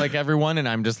because I look like everyone, and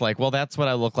I'm just like, well, that's what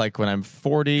I look like when I'm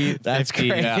 40, That's 50,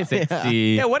 great. 60.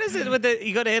 Yeah, what is it with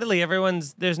you go to Italy, you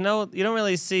don't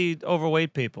really see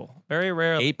overweight people. Very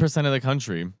rarely. 8% of the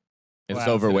country is Wow.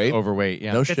 Overweight? Overweight,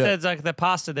 yeah. No It shit. says like the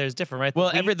pasta there is different, right?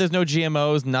 Well, The wheat- there's no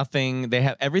GMOs, nothing. They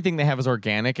have everything they have is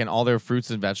organic, and all their fruits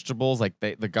and vegetables, like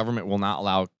the government will not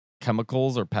allow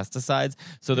chemicals or pesticides,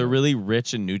 so they're really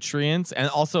rich in nutrients. And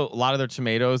also, a lot of their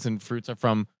tomatoes and fruits are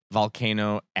from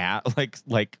volcano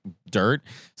like dirt,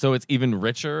 so it's even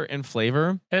richer in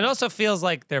flavor. and it also feels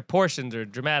like their portions are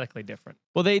dramatically different.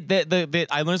 Well, they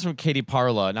I learned from Katie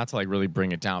Parla, not to like really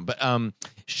bring it down, but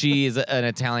she is an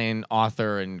Italian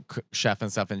author and chef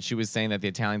and stuff, and she was saying that the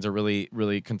Italians are really,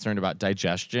 really concerned about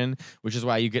digestion, which is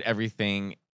why you get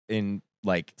everything in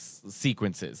like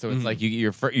sequences. So it's like you get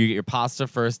your pasta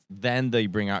first, then they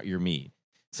bring out your meat.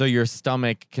 So your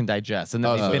stomach can digest. And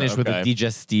then they finish with a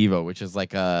digestivo, which is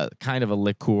like a kind of a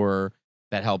liqueur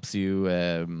that helps you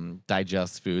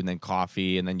digest food, and then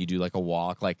coffee, and then you do like a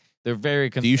walk. Like they're very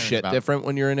concerned. Do you shit about, different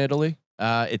when you're in Italy?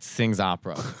 It sings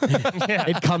opera.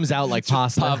 It comes out like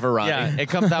pasta. Pavarani. Yeah, it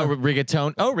comes out with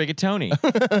rigatoni. Oh, rigatoni.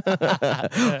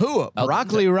 Who?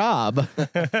 Broccoli Rob.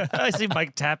 I see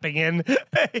Mike tapping in.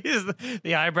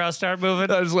 The eyebrows start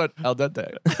moving. I just went al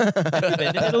dente. Have you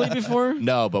been to Italy before?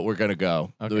 No, but we're gonna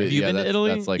go. Okay. Have you been to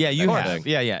Italy? That's like yeah, you the have.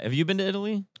 thing. Yeah. Have you been to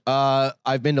Italy?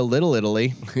 I've been to Little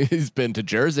Italy. He's been to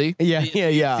Jersey. Yeah.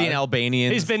 Seen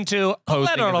Albanians. He's been to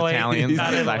posting as literally. Italians.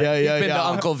 Not Italy. He's been to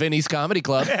Uncle Vinny's Comedy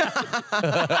Club.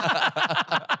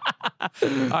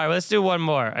 All right, let's do one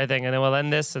more, I think, and then we'll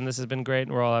end this. And this has been great,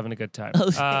 and we're all having a good time.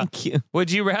 Thank you.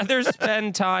 Would you rather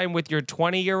spend time with your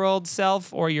 20-year-old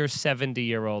self or your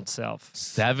 70-year-old self?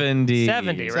 70.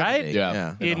 70, right?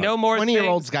 Yeah. You know more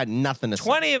 20-year-old's got nothing to say.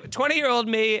 20-year-old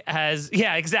me has,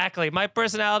 yeah, exactly. My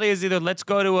personality is either let's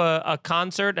go to a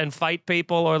concert and fight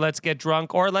people, or let's get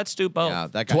drunk, or let's do both. Yeah,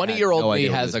 that guy had 20-year-old no me idea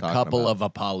what he has was a talking couple about. of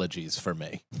apologies for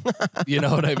me. You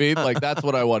know what I mean? Like, that's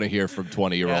what I want to hear from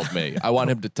 20-year-old me. I want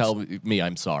him to tell me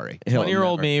I'm sorry.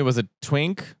 20-year-old me was a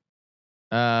twink.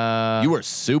 You were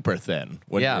super thin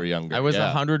when yeah, you were younger. I was yeah.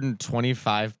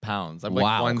 125 pounds. I'm like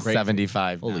Wow,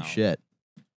 175 Holy now. shit.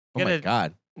 Oh Get my it.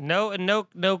 God. No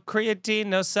creatine,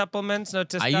 no supplements, no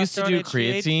testosterone. I used to do HGH.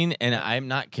 creatine, and I'm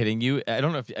not kidding you. I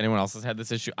don't know if anyone else has had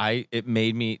this issue. It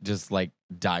made me just like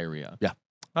diarrhea. Yeah.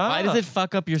 Why does Oh. it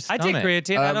fuck up your I stomach? take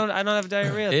creatine. I don't have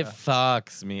diarrhea. It though.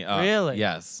 fucks me up. Really?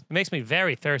 Yes. It makes me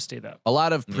very thirsty though. A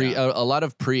lot of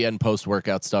pre and post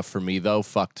workout stuff for me though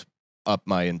fucked up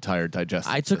my entire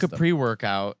digestive I took system. a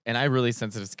pre-workout, and I had really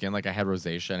sensitive skin. Like I had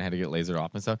rosacea, and I had to get lasered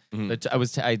off and stuff. Mhm.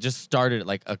 But I just started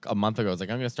like a month ago. I was like,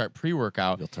 I'm gonna start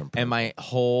pre-workout, You'll turn and my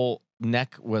whole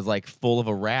neck was like full of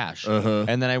a rash. Uh-huh.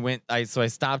 And then I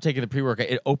stopped taking the pre-workout.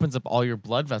 It opens up all your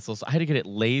blood vessels, so I had to get it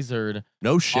lasered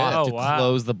No shit. Oh, to wow.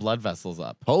 close the blood vessels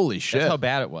up. Holy shit. That's how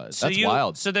bad it was. So That's you,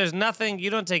 wild. So there's nothing. You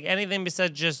don't take anything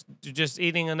besides just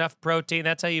eating enough protein.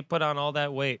 That's how you put on all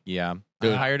that weight. Yeah.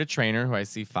 Dude. I hired a trainer who I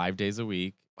see 5 days a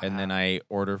week. And then I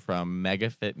order from Mega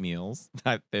Fit Meals.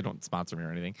 They don't sponsor me or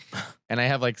anything. And I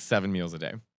have like 7 meals a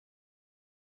day.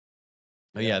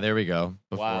 But yeah, there we go.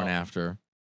 Before Wow. and after.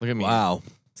 Look at me. Wow.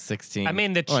 16. I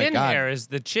mean, the Oh my chin God. hair is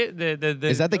the chin. The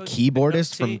Is that the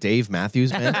keyboardist from Dave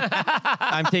Matthews Band?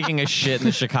 I'm taking a shit in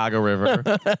the Chicago River.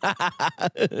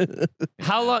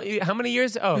 How long? How many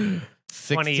years? Oh,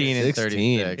 16 and 16.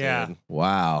 36. Yeah.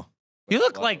 Wow. you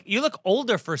look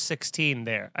older for 16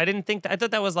 there. I didn't think that. I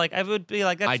thought that was like I would be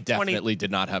like that's I 20. definitely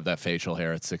did not have that facial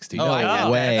hair at 16. Oh, I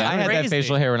no. way. I had that Crazy.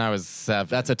 facial hair when I was 7.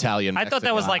 That's Italian. I thought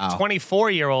that was like Wow.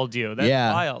 24-year-old you. That's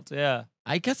Yeah. wild. Yeah.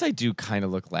 I guess I do kind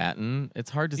of look Latin. It's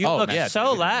hard to You say. look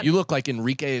so Latin. You look like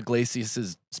Enrique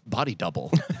Iglesias' body double.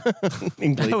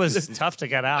 That was tough to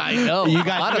get out. I know. You A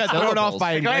lot got of thrown off syllables.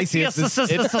 by Iglesias.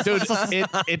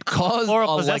 It caused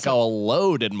Horrible like a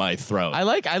load in my throat.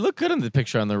 I look good in the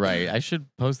picture on the right. I should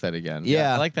post that again.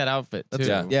 Yeah. I like that outfit too.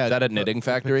 yeah. Is that a knitting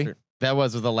factory? That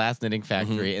was the last knitting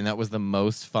factory, and that was the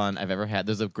most fun I've ever had.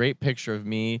 There's a great picture of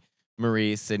me,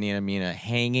 Marie, Sydney, and Amina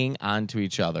hanging onto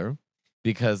each other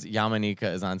because Yamanika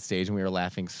is on stage, and we were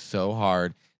laughing so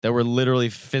hard that we're literally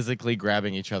physically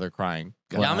grabbing each other crying.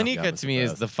 Yamanika to me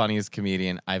is the funniest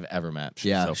comedian I've ever met.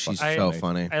 She's so she's funny. so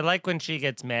funny. I like when she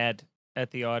gets mad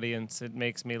at the audience. It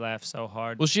makes me laugh so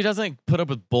hard. Well, she doesn't put up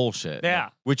with bullshit. Yeah.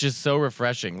 Which is so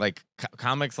refreshing. Like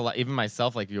comics, a lot, even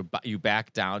myself, like you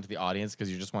back down to the audience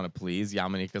because you just want to please.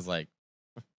 Yamanika's like,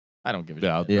 I don't give a shit.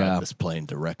 I'll drive this plane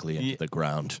directly into the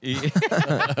ground. And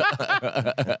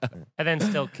then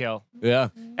still kill. Yeah.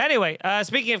 Anyway,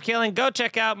 speaking of killing, go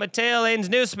check out Matteo Lane's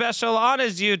new special on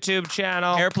his YouTube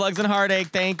channel. Hair plugs and heartache.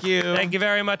 Thank you. Thank you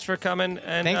very much for coming.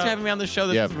 And Thanks for having me on the show.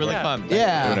 This was really fun.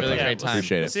 Yeah. Really great time.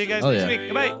 Appreciate it. See you guys next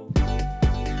week. Goodbye.